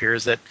laugh here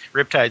is that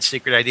Riptide's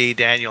secret ID,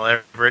 Daniel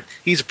Everett.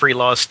 He's a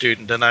pre-law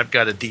student, and I've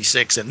got a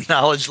D6 in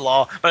knowledge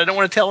law, but I don't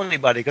want to tell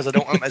anybody because I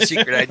don't want my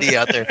secret ID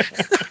out there.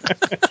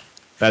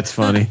 That's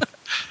funny.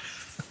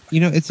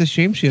 It's a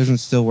shame she doesn't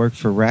still work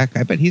for Rack.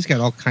 I bet he's got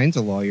all kinds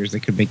of lawyers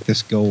that could make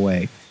this go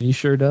away. He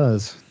sure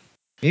does.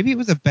 Maybe it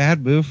was a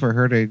bad move for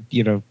her to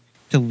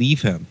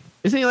leave him.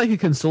 Isn't he like a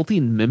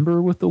consulting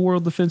member with the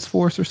World Defense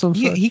Force or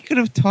something? He could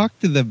have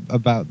talked to them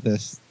about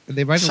this.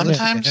 They might have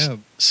listened to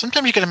him.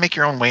 Sometimes you got to make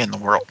your own way in the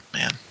world,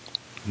 man.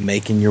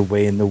 Making your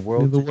way in the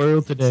world. In the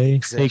world today.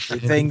 Take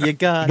everything you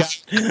got.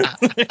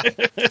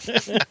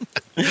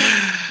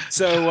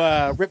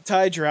 So,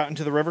 Riptide, you're out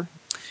into the river?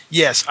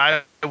 Yes,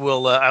 I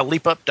will. I'll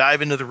leap up,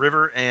 dive into the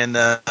river, and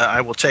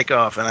I will take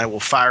off, and I will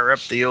fire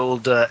up the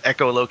old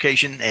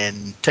echolocation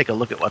and take a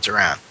look at what's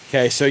around.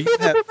 Okay, so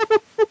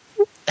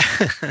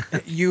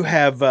you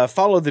have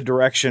followed the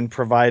direction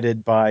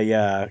provided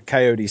by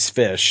Coyote's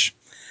fish,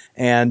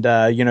 and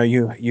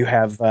you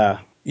have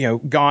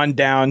gone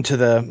down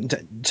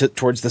to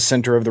towards the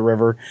center of the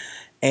river,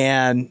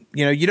 and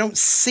you don't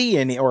see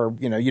any, or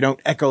you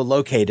don't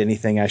echolocate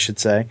anything, I should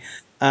say.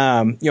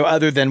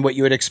 Other than what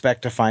you would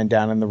expect to find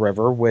down in the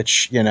river,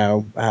 which,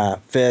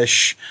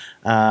 fish,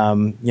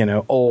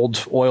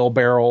 old oil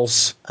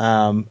barrels,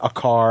 a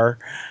car.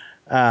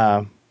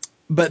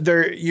 But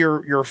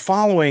you're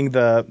following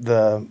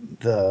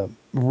the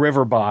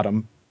river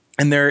bottom,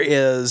 and there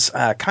is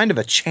kind of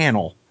a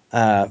channel,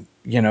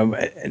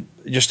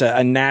 just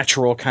a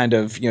natural kind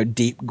of,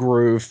 deep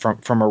groove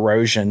from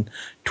erosion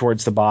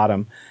towards the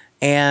bottom.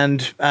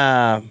 And,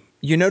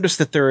 you notice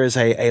that there is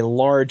a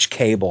large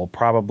cable,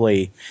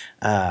 probably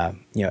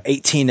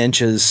 18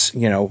 inches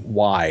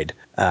wide,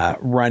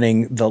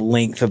 running the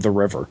length of the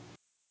river.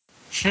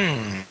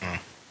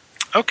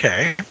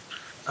 Okay.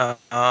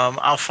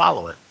 I'll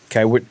follow it.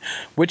 Okay.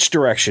 Which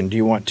direction do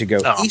you want to go?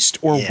 East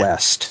or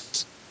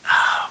west?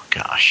 Oh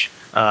gosh.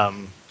 I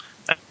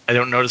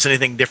don't notice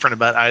anything different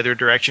about either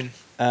direction.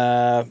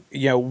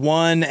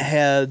 One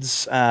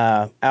heads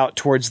out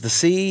towards the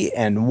sea,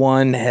 and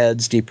one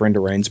heads deeper into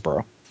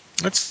Rainsboro.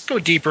 Let's go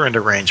deeper into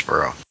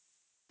Rainsboro.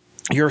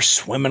 You're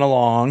swimming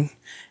along,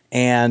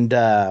 and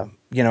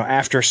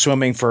after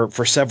swimming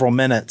for several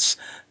minutes,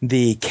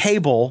 the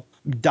cable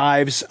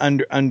dives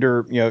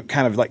under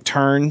kind of like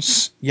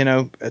turns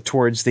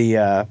towards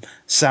the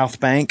south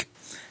bank,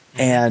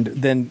 and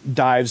then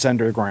dives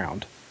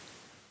underground.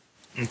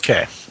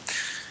 Okay.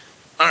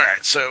 All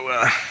right.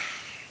 So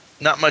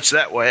not much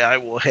that way. I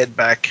will head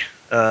back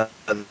the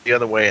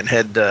other way and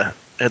head a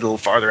little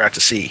farther out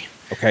to sea.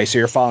 Okay, so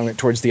you're following it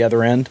towards the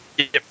other end?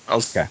 Yep,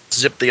 I'll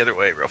zip the other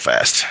way real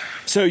fast.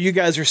 So you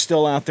guys are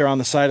still out there on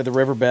the side of the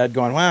riverbed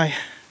going, wow,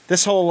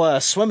 this whole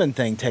swimming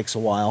thing takes a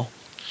while.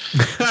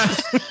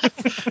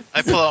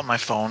 I pull out my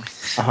phone.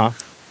 Uh-huh.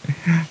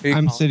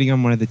 I'm sitting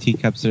on one of the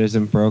teacups that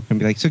isn't broken and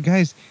be like, so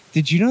guys,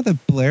 did you know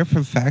that Blair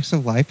from Facts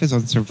of Life is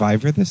on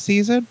Survivor this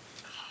season?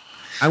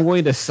 I'm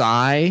going to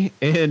sigh,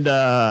 and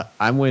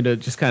I'm going to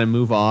just kind of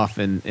move off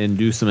and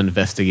do some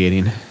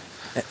investigating.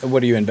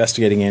 What are you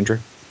investigating, Andrew?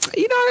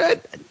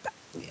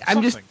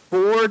 I'm just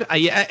bored.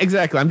 Yeah,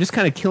 exactly. I'm just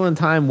kind of killing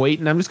time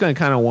waiting. I'm just going to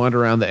kind of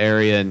wander around the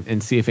area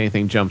and see if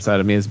anything jumps out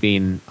at me as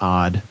being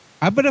odd.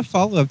 I'm going to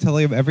follow up,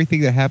 telling him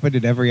everything that happened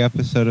in every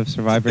episode of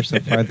Survivor so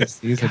far this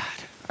season.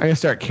 I'm going to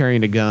start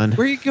carrying a gun.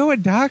 Where are you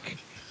going, Doc?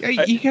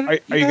 You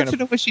have to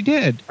know what she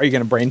did. Are you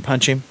going to brain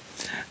punch him?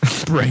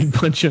 Brain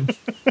punch him?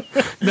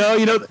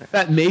 No,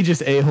 that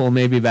Magus a-hole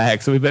may be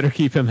back, so we better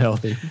keep him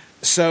healthy.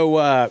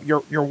 So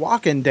you're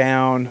walking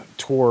down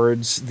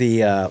towards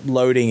the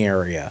loading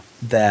area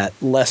that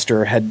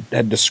Lester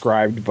had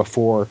described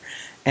before,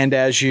 and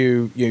as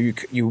you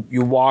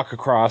walk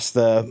across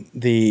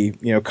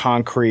the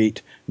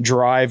concrete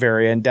drive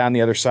area and down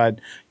the other side,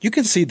 you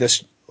can see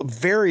this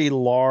very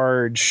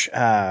large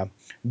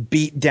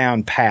beat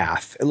down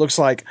path. It looks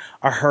like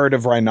a herd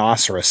of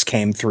rhinoceros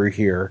came through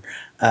here,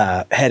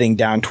 heading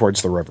down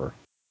towards the river.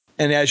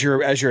 And as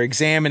you're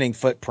examining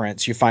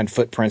footprints, you find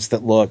footprints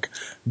that look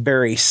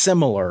very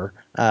similar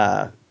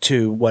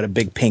to what a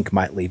big pink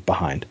might leave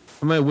behind.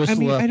 I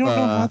don't know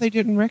how they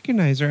didn't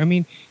recognize her. I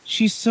mean,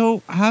 she's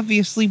so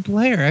obviously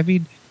Blair. I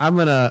mean, I'm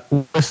gonna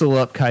whistle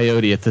up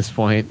Coyote at this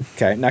point.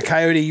 Okay, now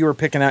Coyote, you were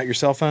picking out your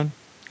cell phone.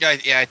 Yeah,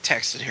 I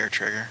texted Hair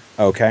Trigger.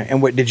 Okay,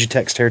 and what did you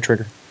text Hair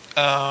Trigger?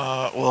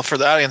 Well, for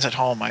the audience at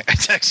home, I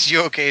texted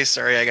you. Okay,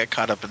 sorry, I got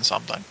caught up in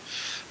something.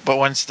 But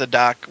once the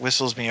doc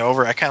whistles me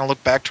over, I kind of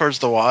look back towards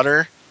the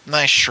water, and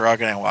I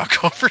shrug and I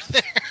walk over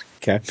there.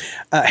 Okay.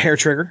 Hair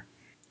Trigger?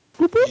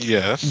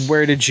 Yes.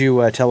 Where did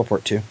you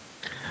teleport to?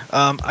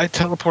 I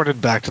teleported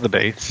back to the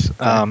base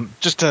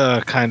just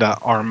to kind of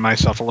arm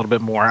myself a little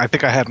bit more. I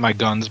think I had my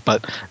guns,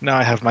 but now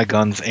I have my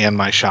guns and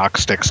my shock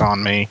sticks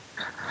on me.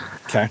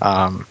 Okay.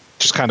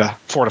 Just kind of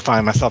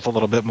fortifying myself a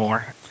little bit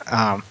more.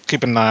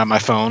 Keeping an eye on my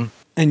phone.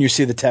 And you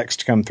see the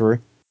text come through.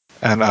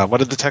 And what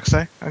did the text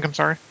say? I'm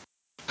sorry.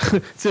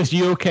 It says,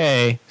 "You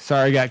okay?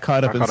 Sorry, got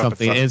caught up in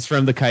something." And it's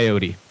from the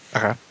coyote.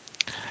 Okay.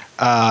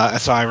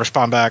 So I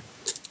respond back,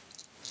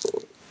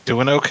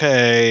 doing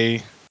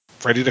okay,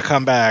 ready to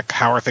come back.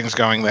 How are things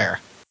going there?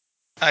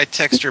 I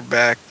text her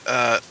back,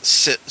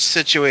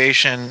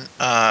 situation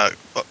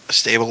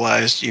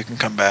stabilized. You can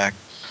come back.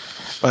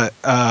 But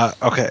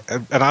okay,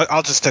 and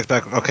I'll just text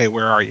back. Okay,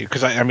 where are you?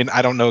 Because I mean,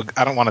 I don't know.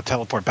 I don't want to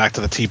teleport back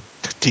to the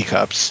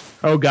teacups.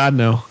 Oh God,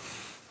 no!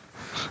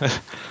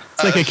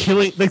 It's like a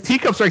killing. The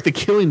teacups are like the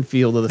killing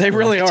field of the. They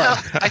really are.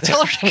 I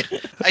tell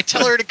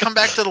her to come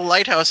back to the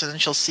lighthouse, and then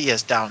she'll see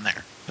us down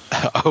there.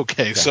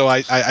 Okay, so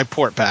I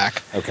port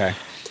back. Okay.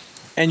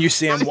 And you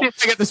see him. I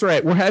get this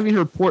right. We're having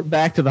her port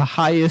back to the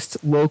highest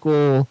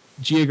local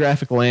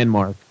geographic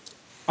landmark.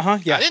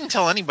 Yeah. I didn't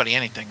tell anybody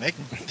anything. They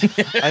can.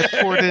 I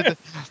ported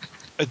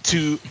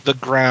to the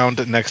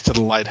ground next to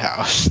the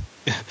lighthouse,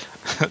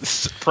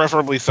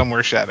 preferably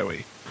somewhere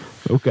shadowy.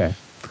 Okay.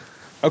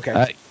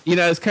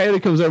 As Coyote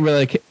comes over,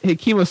 like, "Hey,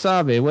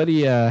 Kimosabe, what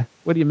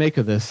do you make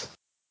of this?"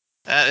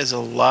 That is a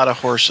lot of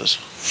horses.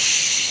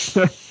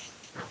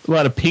 A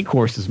lot of pink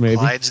horses, maybe.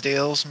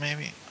 Clydesdales,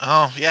 maybe.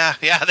 Oh yeah,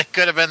 they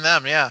could have been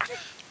them. Yeah,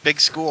 big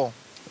school.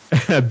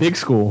 Big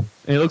school.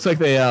 And it looks like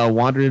they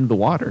wandered into the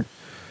water.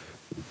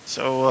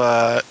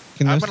 So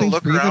Can I'm those gonna things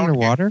look breathe around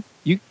underwater?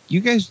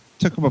 You guys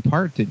took them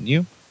apart, didn't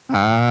you?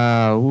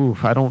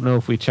 I don't know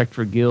if we checked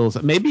for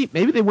gills. Maybe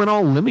they went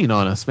all limbing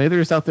on us. Maybe they're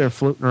just out there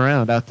floating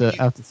around out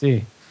to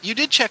sea. You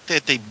did check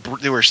that they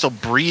were still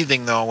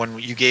breathing though when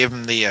you gave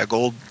them the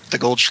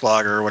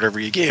Goldschlager or whatever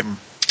you gave them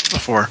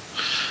before,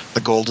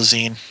 the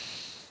Goldazine.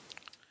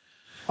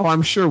 Oh,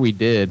 I'm sure we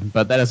did,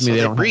 but that doesn't mean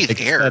they don't breathe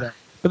have air.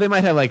 But they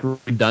might have like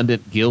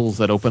redundant gills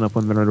that open up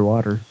when they're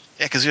underwater.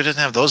 Yeah, because you didn't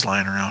have those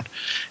lying around.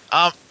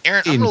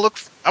 Aaron, I'm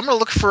gonna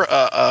look for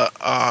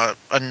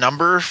a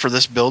number for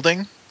this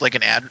building, like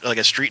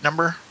a street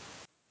number.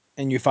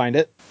 And you find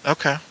it.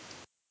 Okay.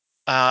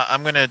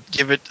 I'm gonna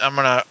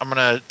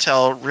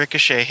tell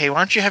Ricochet, hey, why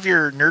don't you have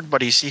your nerd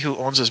buddy see who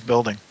owns this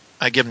building?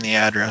 I give him the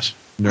address.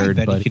 Nerd I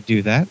bet buddy. he could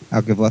do that.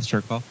 I'll give Lester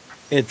a call.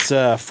 It's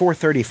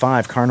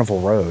 435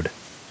 Carnival Road.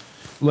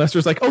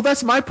 Lester's like, "Oh,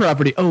 that's my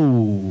property."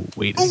 Oh,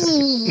 wait a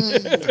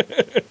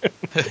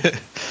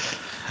second.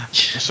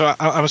 So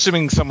I'm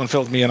assuming someone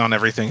filled me in on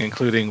everything,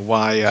 including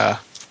why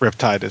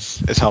Riptide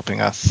is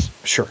helping us.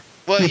 Sure.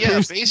 Well, yeah,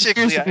 Here's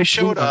basically, I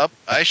showed up,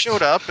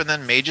 and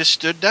then May just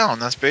stood down.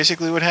 That's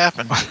basically what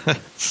happened.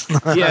 Yes,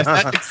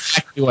 that's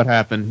exactly what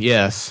happened.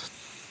 Yes.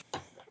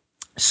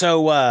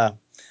 So,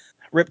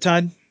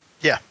 Riptide?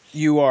 Yeah.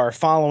 You are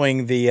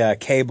following the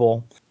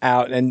cable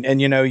out, and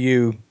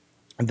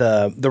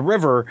the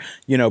river,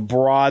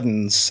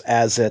 broadens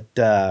as it,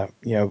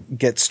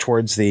 gets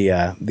towards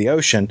the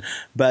ocean.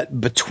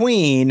 But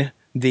between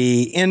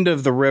the end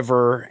of the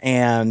river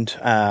and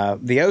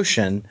the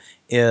ocean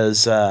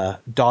is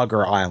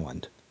Dogger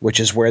Island, which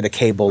is where the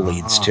cable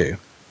leads to.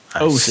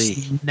 I see.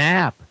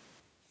 Snap.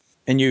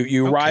 And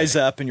you rise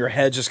up and your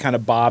head's just kind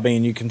of bobbing,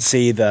 and you can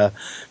see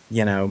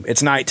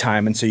it's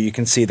nighttime, and so you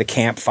can see the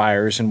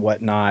campfires and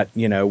whatnot,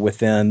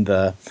 within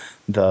the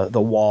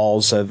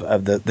walls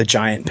of the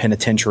giant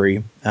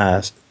penitentiary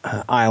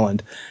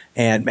island.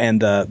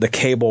 And the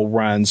cable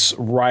runs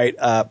right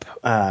up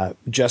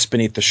just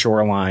beneath the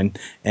shoreline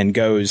and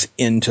goes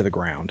into the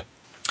ground.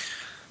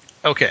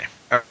 Okay.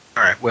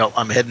 All right. Well,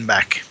 I'm heading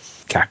back.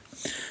 Okay.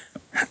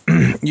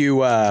 You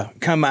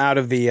come out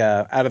of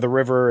the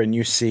river, and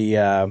you see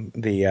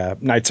the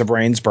Knights of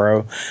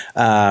Rainsborough,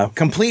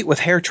 complete with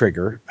Hair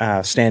Trigger,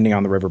 standing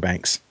on the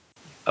riverbanks.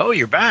 Oh,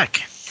 you're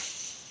back.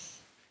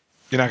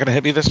 You're not going to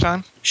hit me this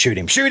time? Shoot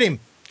him! Shoot him!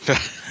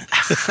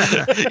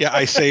 Yeah,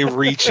 I say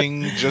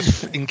reaching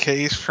just in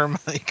case for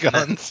my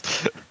guns.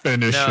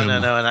 Finish him.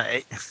 No, and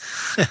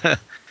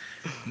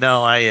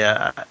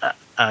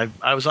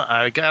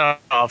I got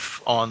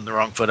off on the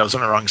wrong foot. I was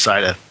on the wrong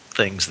side of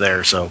things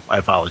there, so I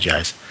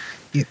apologize.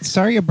 Yeah,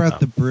 sorry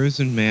about the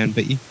bruising, man,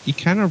 but you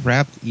kind of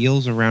wrapped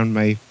eels around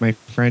my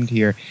friend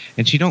here,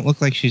 and she don't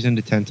look like she's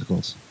into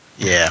tentacles.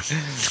 Yeah.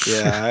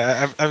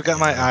 Yeah, I've got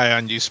my eye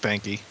on you,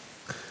 Spanky.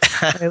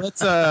 Hey,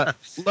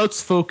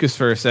 let's focus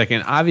for a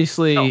second.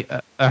 Obviously,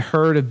 a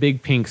herd of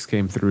big pinks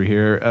came through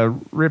here.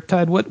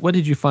 Riptide, what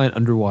did you find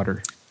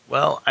underwater?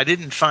 Well, I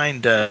didn't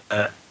find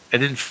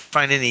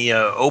any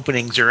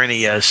openings or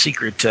any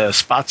secret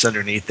spots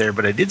underneath there,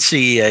 but I did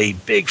see a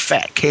big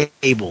fat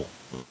cable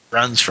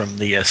runs from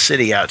the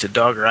city out to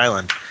Dogger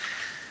Island.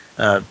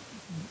 I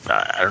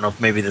don't know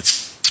if maybe that's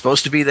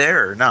supposed to be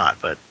there or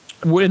not, but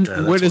Where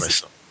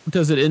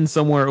does it end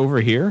somewhere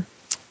over here?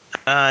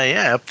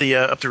 Yeah, up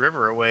the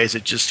river a ways.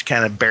 It just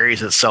kind of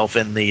buries itself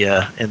in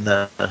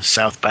the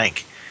south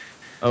bank.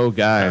 Oh,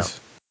 guys.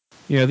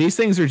 These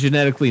things are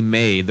genetically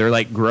made. They're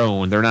like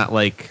grown. They're not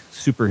like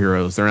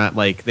superheroes. They're not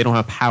like, they don't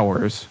have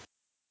powers.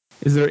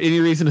 Is there any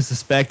reason to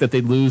suspect that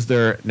they'd lose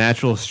their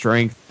natural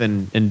strength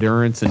and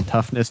endurance and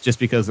toughness just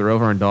because they're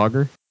over on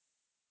Dogger?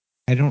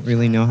 I don't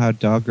really know how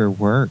Dogger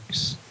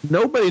works.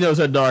 Nobody knows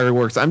how Dogger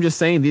works. I'm just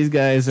saying these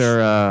guys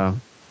are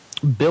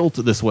built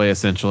this way,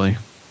 essentially.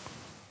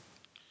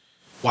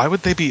 Why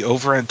would they be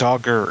over at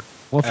Dogger?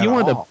 Well, if you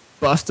wanted to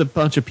bust a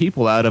bunch of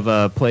people out of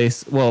a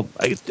place, well,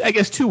 I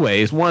guess two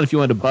ways. One, if you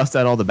wanted to bust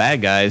out all the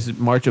bad guys,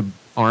 march an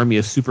army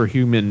of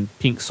superhuman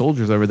pink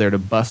soldiers over there to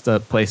bust a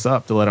place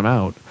up to let them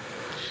out.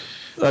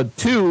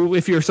 Two,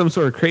 if you're some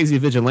sort of crazy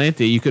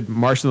vigilante, you could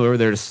march them over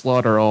there to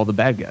slaughter all the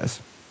bad guys.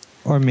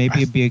 Or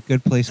maybe it'd be a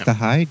good place to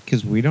hide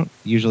because we don't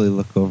usually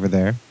look over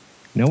there.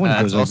 No one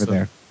goes over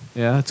there.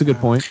 Yeah, that's a good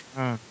point.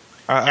 I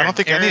don't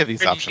think any of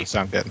these options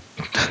sound good.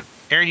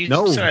 Aaron, you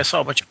No. said I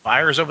saw a bunch of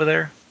fires over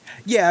there.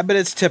 Yeah, but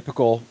it's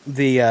typical.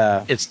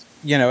 It's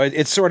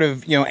It's sort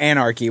of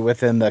anarchy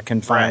within the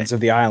confines Right. of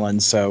the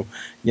island. So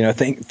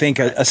think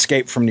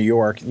Escape from New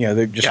York.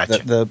 They're just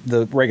Gotcha.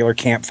 the regular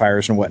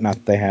campfires and whatnot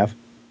that they have.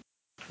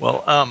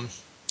 well.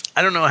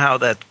 I don't know how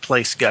that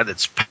place got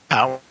its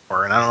power,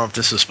 and I don't know if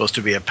this is supposed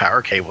to be a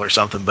power cable or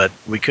something. But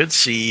we could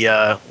see,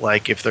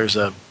 like, if there's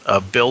a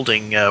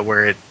building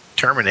where it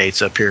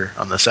terminates up here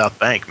on the south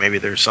bank, maybe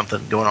there's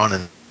something going on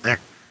in there.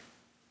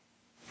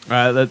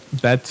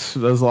 That's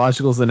as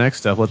logical as the next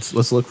step.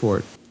 Let's look for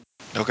it.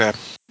 Okay.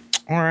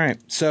 All right.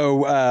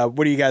 So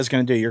what are you guys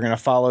going to do? You're going to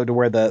follow to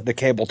where the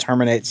cable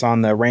terminates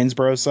on the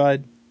Rainsboro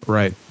side?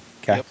 Right.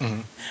 Okay. Yep.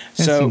 Mhm.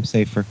 That So seems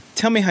safer.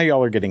 tell me how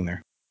y'all are getting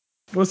there.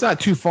 Well, it's not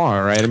too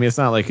far, right? I mean, it's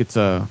not like it's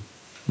a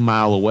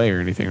mile away or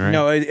anything, right?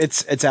 No,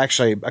 it's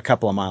actually a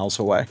couple of miles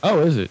away. Oh,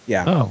 is it?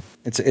 Yeah. Oh.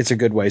 It's a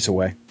good ways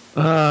away.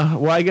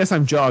 Well, I guess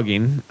I'm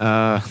jogging.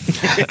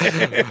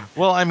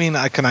 Well, I mean,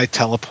 can I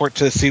teleport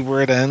to see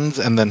where it ends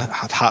and then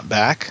hop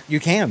back? You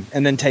can,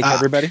 and then take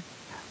everybody.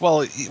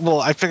 Well,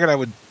 I figured I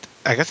would.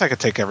 I guess I could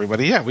take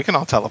everybody. Yeah, we can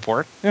all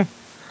teleport. Yeah.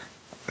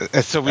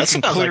 So we That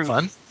can sounds clear. like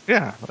fun.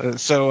 Yeah.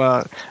 So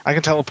I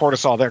can teleport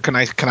us all there. Can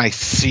I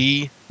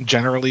see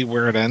generally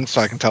where it ends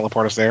so I can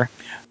teleport us there?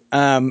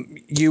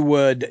 You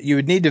would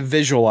need to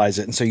visualize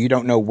it, and so you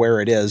don't know where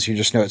it is. You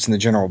just know it's in the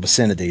general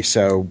vicinity.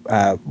 So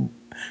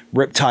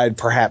Riptide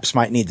perhaps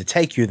might need to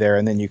take you there,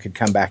 and then you could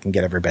come back and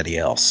get everybody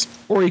else.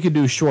 Or you could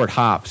do short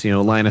hops,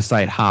 line of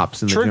sight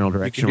hops in the general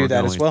direction. You can do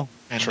we're that going. as well.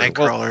 And True.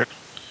 Nightcrawler.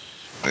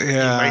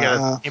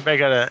 Yeah. Anybody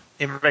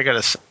got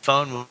a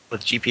phone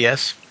with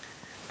GPS?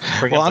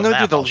 Bring Well, up I'm the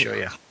gonna map, do I'll show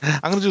you.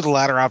 I'm going to do the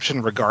latter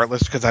option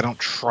regardless because I don't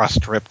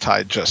trust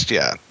Riptide just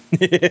yet.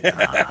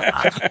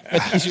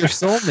 But he's your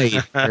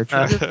soulmate.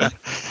 Gertrude.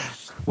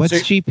 What's So-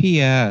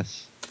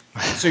 GPS?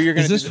 So you're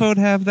going Does this phone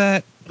have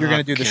that? You're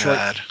going to do the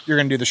God. short. You're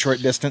going to do the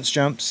short distance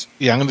jumps.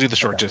 Yeah, I'm going to do the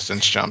short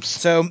distance jumps.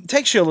 So it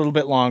takes you a little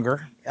bit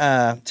longer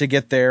to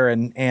get there,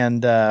 and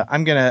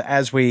I'm gonna,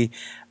 as we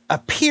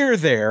appear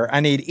there,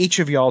 I need each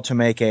of y'all to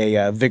make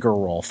a vigor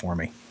roll for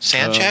me.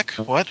 Sand check?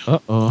 What?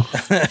 Uh-oh.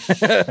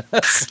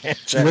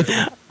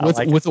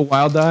 With a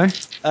wild die?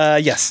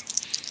 Yes.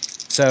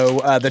 So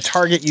the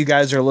target you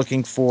guys are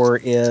looking for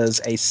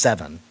is a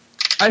 7.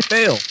 I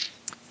fail.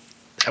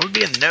 That would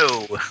be a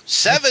no.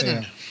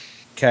 7.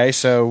 Okay,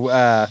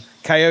 so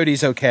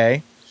Coyote's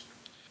okay.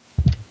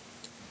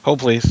 Hold,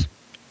 please.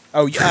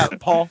 Oh, yeah,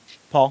 Paul.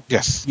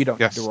 Yes. You don't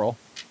Yes. need to roll.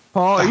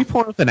 Paul, are you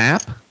pulling up an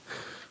app?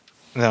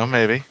 No,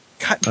 maybe.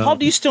 Paul,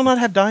 do you still not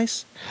have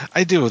dice?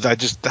 I do. I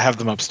just have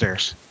them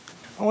upstairs.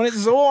 Oh, and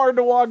it's so hard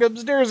to walk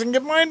upstairs and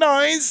get my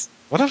dice.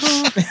 Whatever.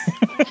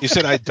 You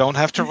said I don't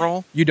have to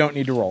roll? You don't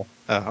need to roll.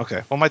 Oh,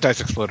 okay. Well, my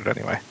dice exploded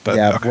anyway. But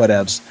Yeah, okay.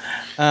 whatevs.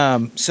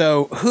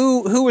 So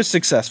who was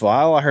successful?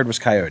 All I heard was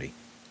Coyote.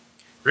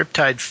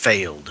 Riptide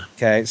failed.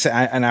 Okay, so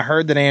I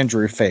heard that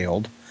Andrew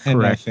failed. And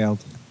Correct. I failed.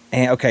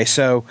 And okay,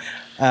 so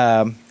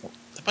A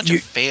bunch You-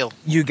 of fail.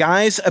 you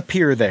guys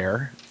appear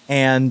there,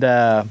 and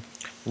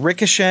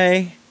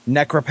Ricochet,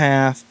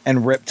 Necropath, and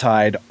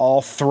Riptide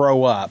all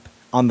throw up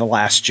on the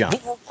last jump,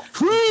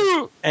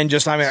 and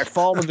just like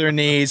fall to their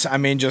knees.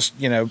 Just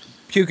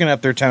puking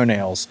up their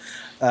toenails.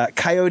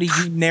 Coyote,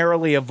 you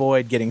narrowly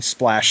avoid getting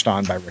splashed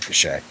on by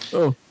Ricochet.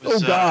 Oh,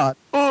 Was, God.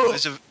 It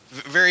was a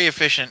very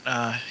efficient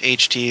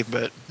HT,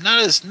 but not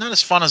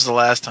as fun as the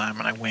last time.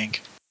 And I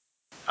wink.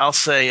 I'll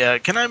say,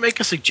 can I make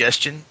a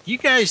suggestion? You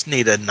guys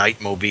need a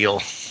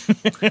Nightmobile.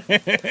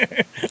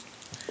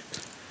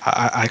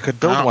 I could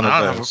build I one don't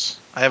of have those.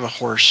 I have a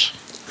horse.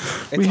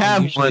 We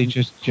have Usually one.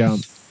 just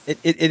jump.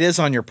 It is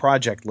on your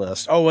project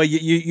list. Oh well,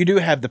 you do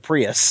have the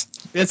Prius.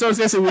 That's what I was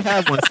going to say. We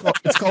have one.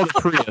 It's called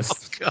a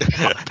Prius.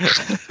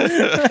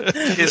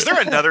 Is there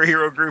another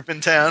hero group in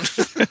town?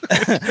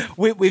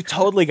 We've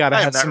totally got to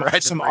I have am not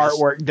riding some the Prius.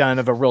 artwork done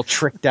of a real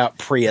tricked out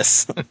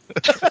Prius.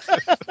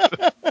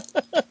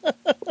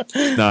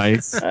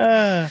 Nice.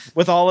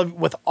 with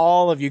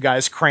all of you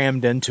guys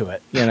crammed into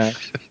it,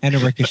 And a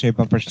Ricochet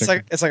bumper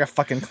sticker. it's like a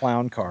fucking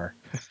clown car.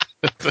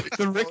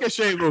 The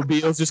Ricochet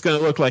mobile is just going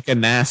to look like a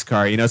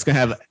NASCAR. It's going to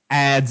have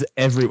ads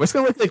everywhere. It's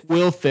going to look like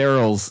Will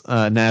Ferrell's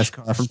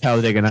NASCAR from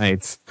Talladega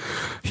Nights.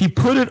 He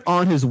put it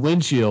on his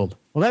windshield.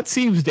 Well, that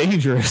seems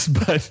dangerous,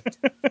 but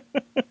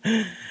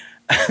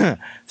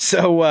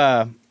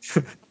So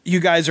you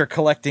guys are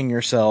collecting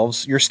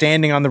yourselves. You're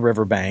standing on the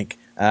riverbank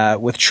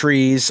with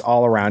trees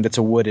all around. It's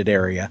a wooded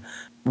area.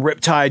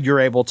 Riptide,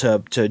 you're able to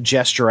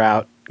gesture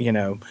out,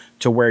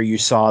 to where you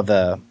saw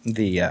the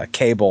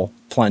cable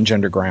plunge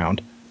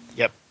underground.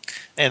 Yep.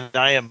 And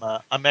I'm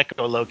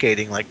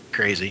echolocating like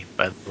crazy,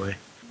 by the way.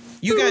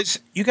 You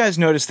guys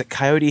notice that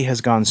Coyote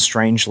has gone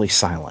strangely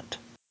silent.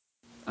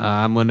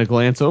 I'm going to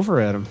glance over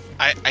at him.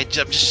 I'm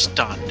just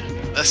stunned.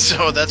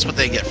 So that's what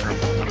they get from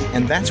me.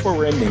 And that's where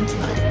we're ending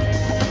tonight.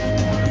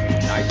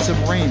 Knights of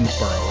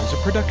Rainsboro is a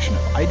production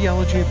of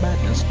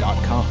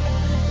ideologyofmadness.com.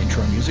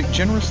 Intro music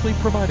generously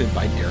provided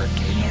by Derek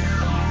K.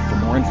 Miller. For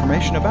more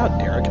information about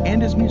Derek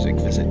and his music,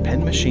 visit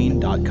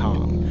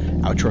penmachine.com.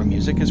 Outro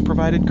music is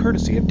provided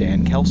courtesy of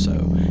Dan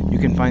Kelso. You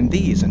can find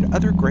these and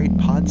other great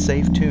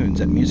pod-safe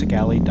tunes at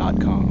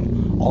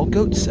musicalley.com. All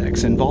goat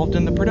sex involved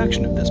in the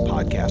production of this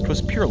podcast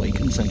was purely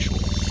consensual.